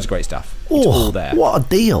 There's loads of great stuff. It's all there. What a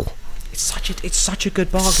deal! It's such a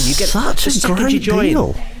good bargain. You get such a great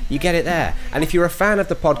deal. You get it there. And if you're a fan of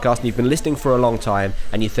the podcast and you've been listening for a long time,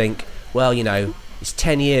 and you think, well, you know, it's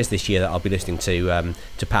 10 years this year that I'll be listening to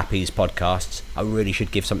Pappy's podcasts, I really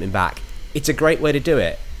should give something back. It's a great way to do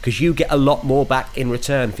it, because you get a lot more back in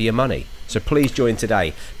return for your money. So please join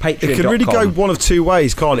today. Patreon.com. It can really go one of two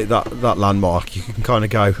ways, can't it, that landmark? You can kind of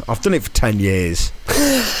go, I've done it for 10 years.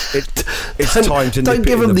 It's time to nip Don't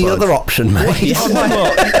give it in them the bud. other option, mate.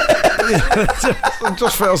 It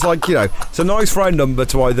just feels like, you know, it's a nice round number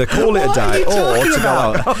to either call it a day or to go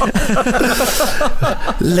out.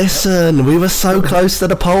 Listen, we were so close to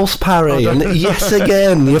the pulse, Parry, and yes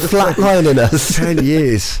again, you're flatlining us. 10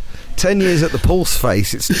 years. 10 years at the Pulse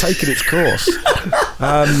Face. It's taken its course.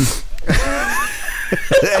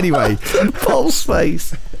 Anyway, Pulse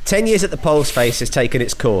Face. 10 years at the Pulse Face has taken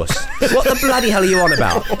its course. What the bloody hell are you on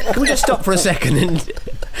about? Can we just stop for a second? And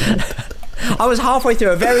I was halfway through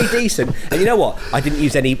a very decent, and you know what? I didn't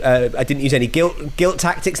use any guilt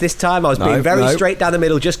tactics this time. I was being very straight down the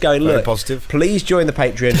middle, just going, look, positive. Please join the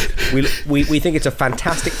Patreon. We think it's a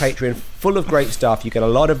fantastic Patreon, full of great stuff. You get a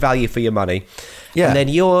lot of value for your money. Yeah. And then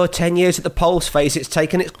your 10 years at the Pulse Face, it's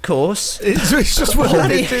taken its course. It's just worth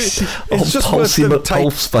it. It's just worth them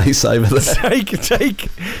Pulse Face over there.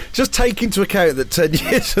 Just take into account that 10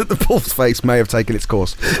 years at the Pulse Face may have taken its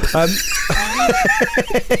course.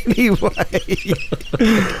 Anyway,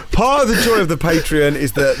 part of the joy of the Patreon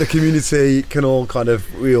is that the community can all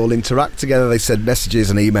we all interact together. They send messages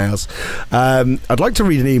and emails. I'd like to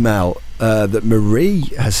read an email that Marie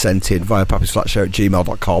has sent in via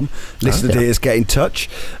pappysflatshare@gmail.com. Listener dears, get in touch.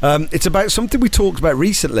 It's about something we talked about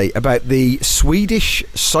recently, about the Swedish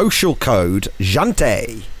social code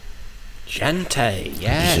Jante. Jante,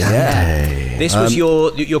 yes. Yeah. This was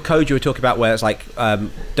your code you were talking about, where it's like,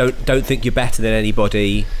 don't think you're better than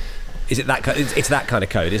anybody. Is it that? It's that kind of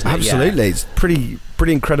code, isn't it? Absolutely. Yeah. It's pretty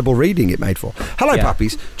incredible reading it made for. Hello,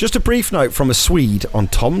 Pappies. Just a brief note from a Swede on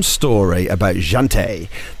Tom's story about Jante.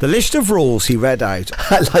 The list of rules he read out.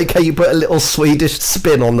 I like how you put a little Swedish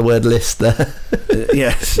spin on the word list there.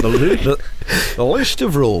 Yes. The list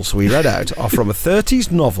of rules we read out are from a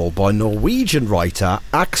 30s novel by Norwegian writer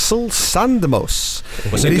Axel Sandemos.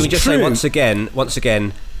 Well, so can we just say once again,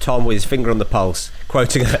 Tom with his finger on the pulse,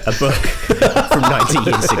 quoting a book from 90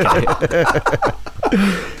 years ago.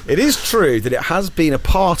 It is true that it has been a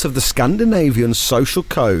part of the Scandinavian social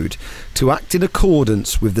code to act in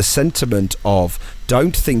accordance with the sentiment of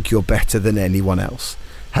don't think you're better than anyone else.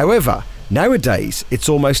 However, nowadays it's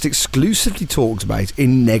almost exclusively talked about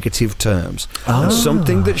in negative terms, and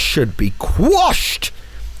something that should be quashed.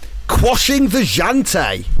 Quashing the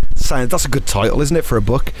Jante. That's a good title, isn't it, for a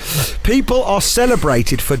book? People are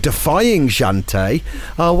celebrated for defying Jante.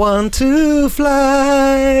 I want to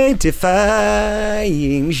fly,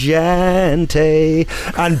 defying Jante,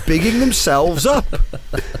 and bigging themselves up.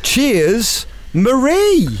 Cheers,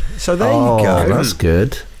 Marie. So there you go. That's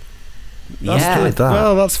good.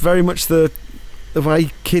 Well, that's very much the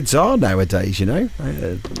way kids are nowadays, you know.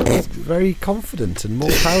 Very confident and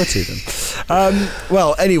more power to them.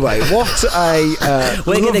 Well, anyway, what a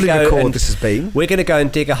lovely record this has been. We're going to go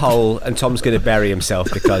and dig a hole, and Tom's going to bury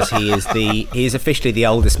himself because he is officially the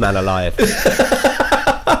oldest man alive.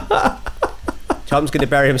 Tom's going to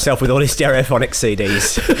bury himself with all his Stereophonic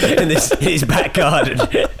CDs in his back garden.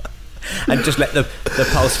 and just let the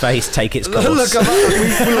pulse face take its course. Look,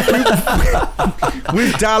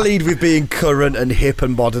 we've dallied with being current and hip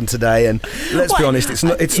and modern today, and let's be honest,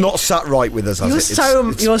 it's not sat right with us.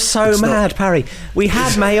 You're so mad, Parry. We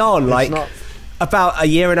had May on about a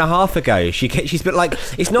year and a half ago. She's been like,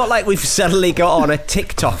 it's not like we've suddenly got on a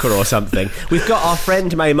TikToker or something. We've got our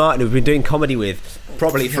friend May Martin, who we've been doing comedy with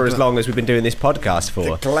probably for as long as we've been doing this podcast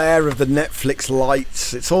for. The glare of the Netflix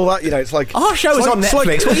lights, it's all that, it's like our show is on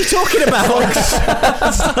Netflix. What are you talking about?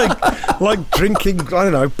 It's like drinking, I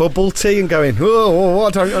don't know, bubble tea and going, oh, I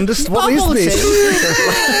don't understand. What is this?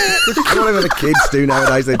 Whatever the kids do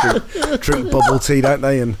nowadays, they drink bubble tea, don't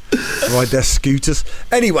they, and ride their scooters.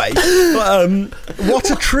 Anyway, what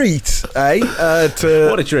a treat, eh?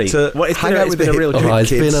 What a treat! Hang out with a real treat. It's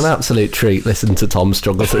been an absolute treat. Listen to Tom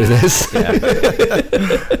struggle through this.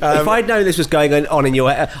 If I'd known this was going on in your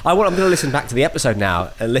head, I'm going to listen back to the episode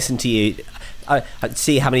now and listen to you. I'd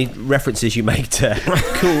see how many references you make to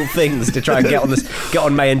cool things to try and get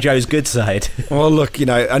on May and Joe's good side. Well, look,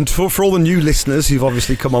 and for all the new listeners who've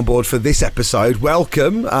obviously come on board for this episode,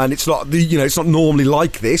 welcome. And it's not it's not normally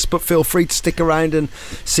like this, but feel free to stick around and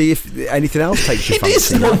see if anything else takes your fancy.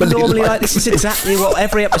 It's not normally like this. Is exactly what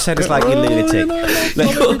every episode is like. You lunatic.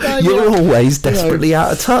 You're always desperately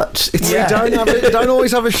out of touch. We don't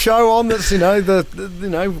always have a show on that's one of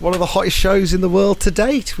the hottest shows in the world to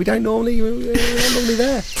date. We don't normally. Normally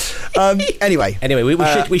there. Anyway,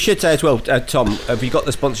 we should say as well, Tom, have you got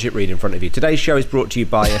the sponsorship read in front of you? Today's show is brought to you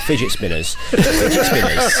by fidget spinners. Fidget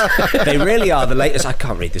spinners. They really are the latest. I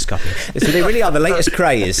can't read this copy. So they really are the latest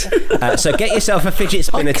craze. So get yourself a fidget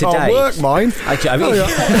spinner today. Can't work mine. I'm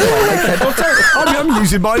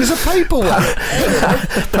using mine as a paper one.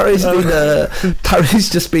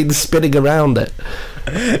 Parry's just been spinning around it.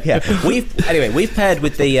 Yeah, we've paired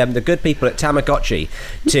with the good people at Tamagotchi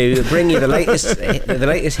to bring you the latest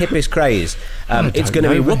hippest craze. It's going to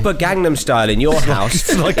be Whooper Gangnam Style in your house.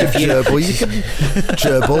 It's like a gerbil. You can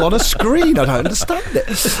gerbil on a screen. I don't understand it.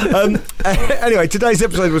 Anyway, today's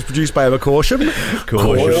episode was produced by Emma Corsham.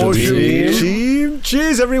 Corsham team.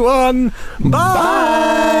 Cheers, everyone.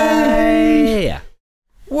 Bye.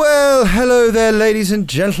 Well, hello there, ladies and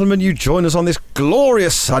gentlemen. You join us on this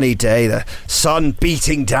glorious sunny day. The sun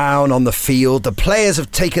beating down on the field. The players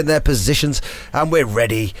have taken their positions, and we're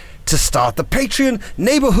ready to start the Patreon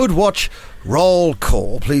Neighbourhood Watch roll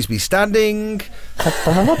call. Please be standing.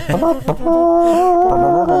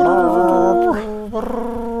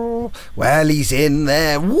 Well, he's in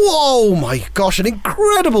there. Whoa, my gosh, an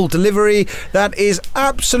incredible delivery that is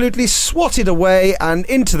absolutely swatted away and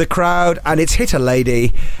into the crowd, and it's hit a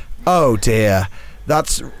lady. Oh dear,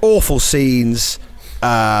 that's awful scenes.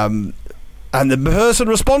 And the person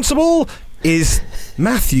responsible is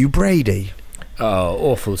Matthew Brady.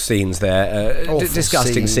 Oh, awful scenes there.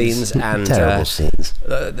 Disgusting scenes. And terrible scenes.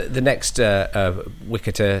 The next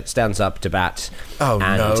wicketer stands up to bat. Oh,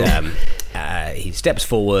 and, no. He steps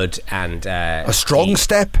forward and... a strong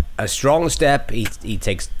step? A strong step. He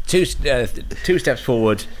takes two steps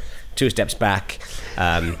forward, 2 steps back,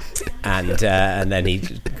 and then he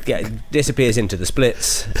disappears into the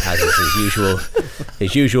splits, as is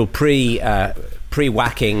his usual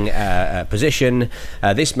pre-whacking position.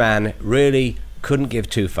 This man really couldn't give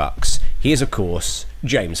 2 fucks. He is, of course,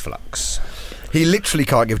 James Flux. He literally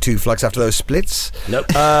can't give 2 fucks after those splits. Nope.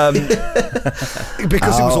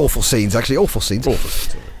 Because it was awful scenes, actually. Awful scenes.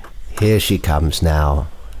 Here she comes now,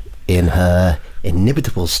 in her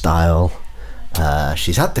inimitable style.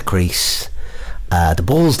 She's at the crease. The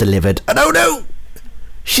ball's delivered. And oh no!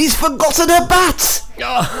 She's forgotten her bat!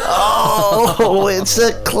 Oh, it's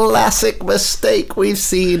a classic mistake we've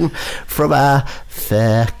seen from our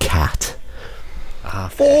fair cat.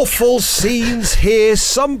 Awful scenes here.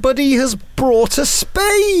 Somebody has brought a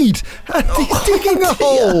spade and he's digging a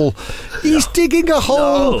hole. He's digging a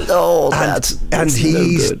hole. No, and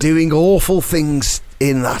he's doing awful things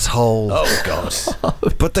in that hole. Oh, God.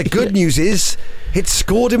 But the good news is it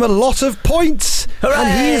scored him a lot of points. Hooray!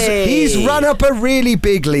 And he's run up a really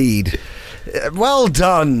big lead. Well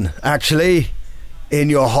done, actually, in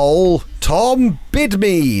your hole, Tom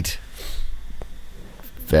Bidmead.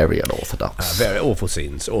 Very unorthodox. Very awful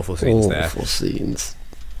scenes. Awful scenes there. Awful scenes.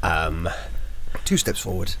 2 steps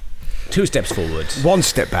forward. 2 steps forward. 1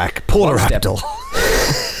 step back. Paula Abdul.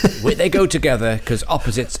 They go together because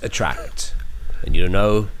opposites attract. And you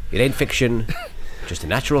know, it ain't fiction, just a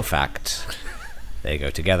natural fact. They go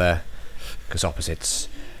together because opposites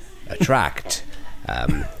attract.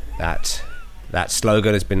 That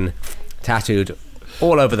slogan has been tattooed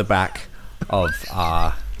all over the back of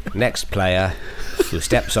our next player, who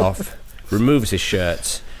steps off, removes his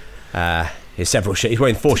shirt. his several shirts. He's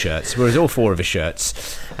wearing 4 shirts. Wears all 4 of his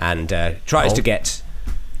shirts, and tries to get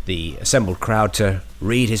the assembled crowd to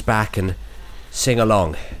read his back and sing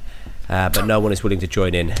along. But no one is willing to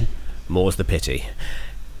join in. More's the pity.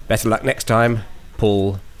 Better luck next time,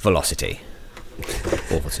 Paul Velocity.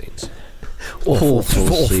 Awful scenes. Awful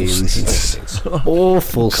scenes.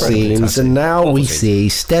 Awful scenes. And now we see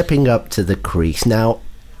stepping up to the crease. Now,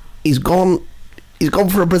 he's gone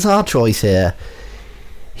for a bizarre choice here.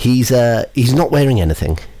 He's not wearing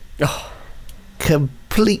anything.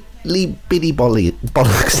 Completely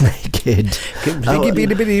bollocks naked.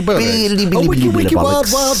 Wiki Wild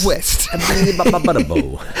West.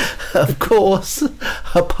 Of course,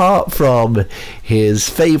 apart from his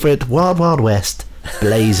favourite Wild West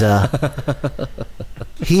blazer,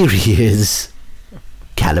 here he is,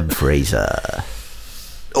 Callum Fraser.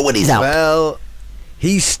 Oh, and he's out. Well,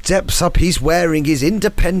 he steps up. He's wearing his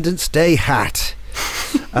Independence Day hat.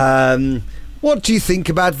 What do you think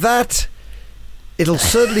about that? It'll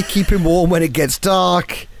certainly keep him warm when it gets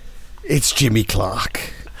dark. It's Jimmy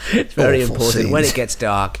Clark. It's very Awful important. scenes. When it gets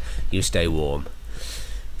dark, you stay warm.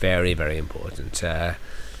 Very, very important.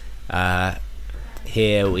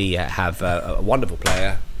 Here we have a wonderful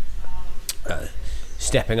player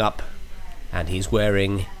stepping up, and he's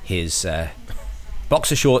wearing his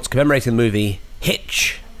boxer shorts commemorating the movie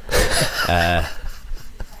Hitch.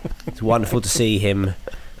 It's wonderful to see him.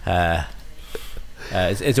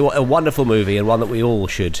 It's a wonderful movie, and one that we all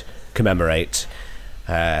should commemorate.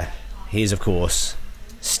 He's, of course,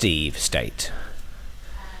 Steve State.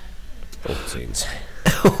 Awful scenes.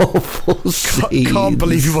 Awful scenes. Can't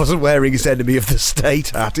believe he wasn't wearing his Enemy of the State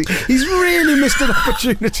hat. He's really missed an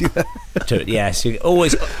opportunity there. Yes, you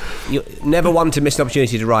never want to miss an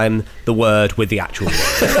opportunity to rhyme the word with the actual word.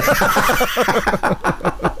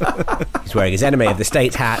 He's wearing his Enemy of the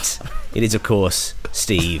State hat. It is, of course,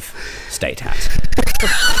 Steve State hat.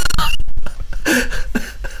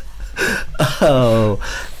 Oh,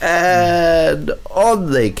 and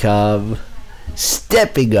on they come,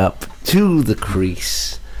 stepping up to the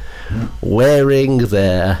crease, wearing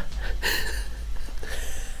their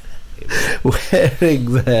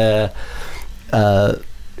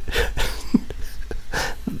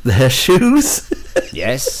shoes.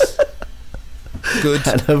 Yes. Good.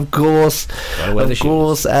 And of course,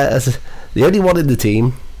 as the only one in the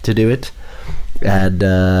team to do it, and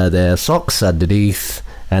their socks underneath,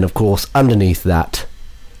 and of course underneath that,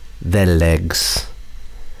 their legs,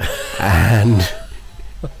 and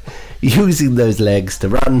using those legs to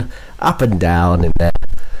run up and down in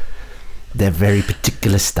their very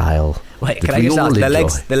particular style. Wait, can I just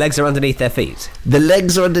ask? The legs are underneath their feet. The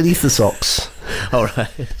legs are underneath the socks. All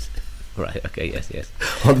right. Right. Okay. Yes.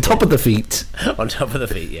 On top of the feet. On top of the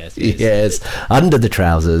feet. Yes. Yes. Under the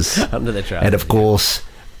trousers. Under the trousers. And of course,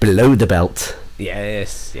 below the belt.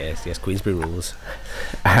 Yes. Queensbury rules.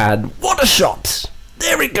 And what a shot!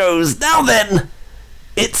 There it goes. Now then,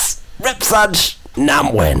 it's Repsaj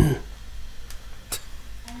Namwen.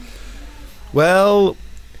 Well,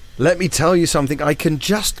 let me tell you something. I can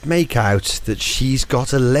just make out that she's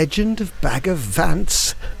got a Legend of Bag of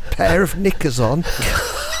Vance pair of knickers on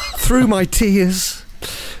through my tears.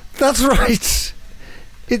 That's right.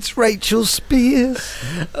 It's Rachel Spears.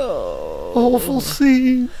 Oh, awful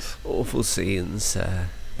scenes. Awful scenes.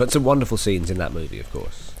 But some wonderful scenes in that movie, of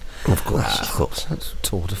course. Of course. That's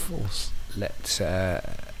tour de force.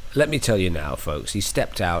 Let me tell you now, folks. He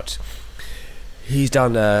stepped out. He's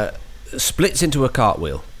done splits into a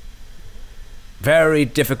cartwheel. Very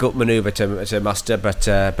difficult manoeuvre to muster,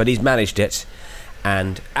 but he's managed it.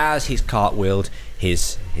 And as he's cartwheeled,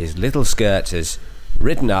 his little skirt has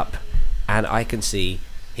ridden up, and I can see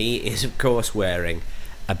he is, of course, wearing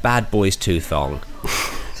a Bad Boys 2 thong.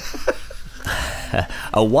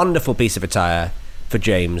 A wonderful piece of attire for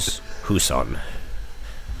James Husson.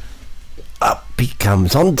 Up he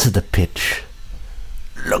comes onto the pitch,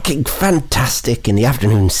 looking fantastic in the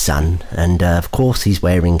afternoon sun, and of course he's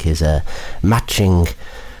wearing his matching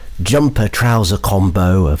jumper trouser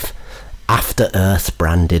combo of After Earth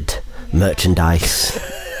branded merchandise.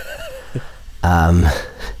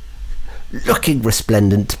 Looking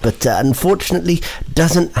resplendent, but unfortunately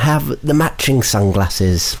doesn't have the matching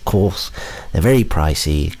sunglasses. Of course, they're very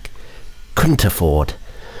pricey, couldn't afford,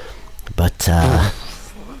 but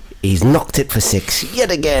he's knocked it for 6 yet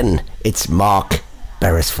again. It's Mark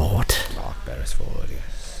Beresford. Mark Beresford,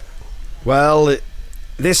 yes. Well,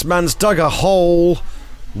 this man's dug a hole.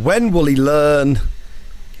 When will he learn?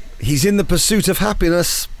 He's in the pursuit of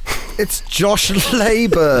happiness. It's Josh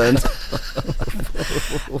Leyburn.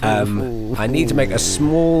 I need to make a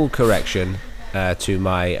small correction to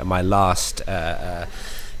my last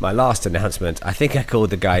my last announcement. I think I called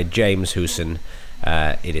the guy James Hooson.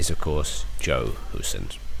 It is, of course, Joe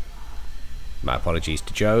Hooson. My apologies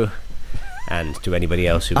to Joe and to anybody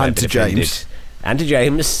else who might have been offended. James. And to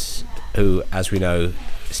James, who, as we know,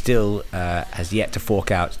 still has yet to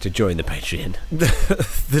fork out to join the Patreon. The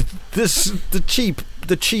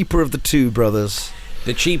cheaper of the two brothers.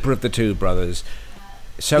 The cheaper of the two brothers.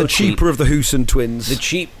 So the cheaper of the Hooson twins.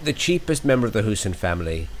 The cheapest member of the Hooson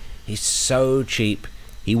family. He's so cheap,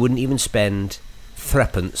 he wouldn't even spend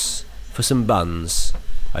threepence for some buns.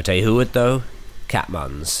 I tell you who would, though.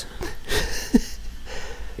 Catmuns.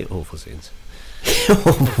 Awful scenes.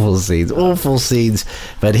 Awful scenes.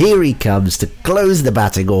 But here he comes to close the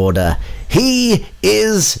batting order. He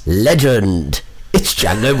is legend. It's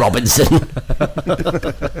Django Robinson.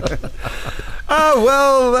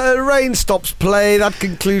 Rain stops play. That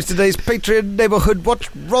concludes today's Patreon Neighbourhood Watch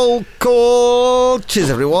roll call. Cheers,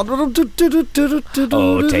 everyone. Oh,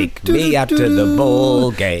 take me out to the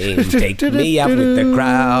ball game. Take me out with the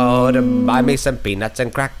crowd and buy me some peanuts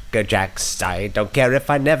and Cracker Jacks. I don't care if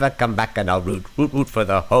I never come back, and I'll root for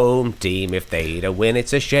the home team. If they don't win,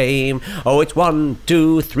 it's a shame. Oh, it's 1,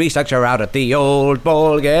 2, 3 such are out at the old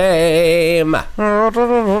ball game.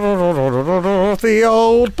 The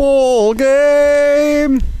old ball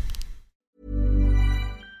game.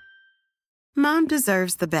 Mom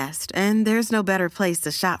deserves the best, and there's no better place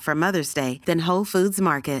to shop for Mother's Day than Whole Foods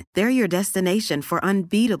Market. They're your destination for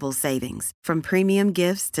unbeatable savings, from premium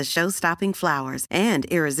gifts to show-stopping flowers and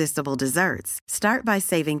irresistible desserts. Start by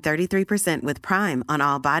saving 33% with Prime on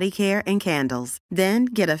all body care and candles. Then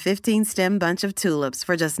get a 15-stem bunch of tulips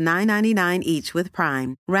for just $9.99 each with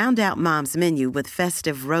Prime. Round out Mom's menu with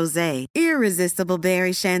festive rosé, irresistible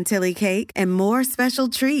berry chantilly cake, and more special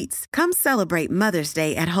treats. Come celebrate Mother's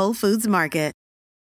Day at Whole Foods Market.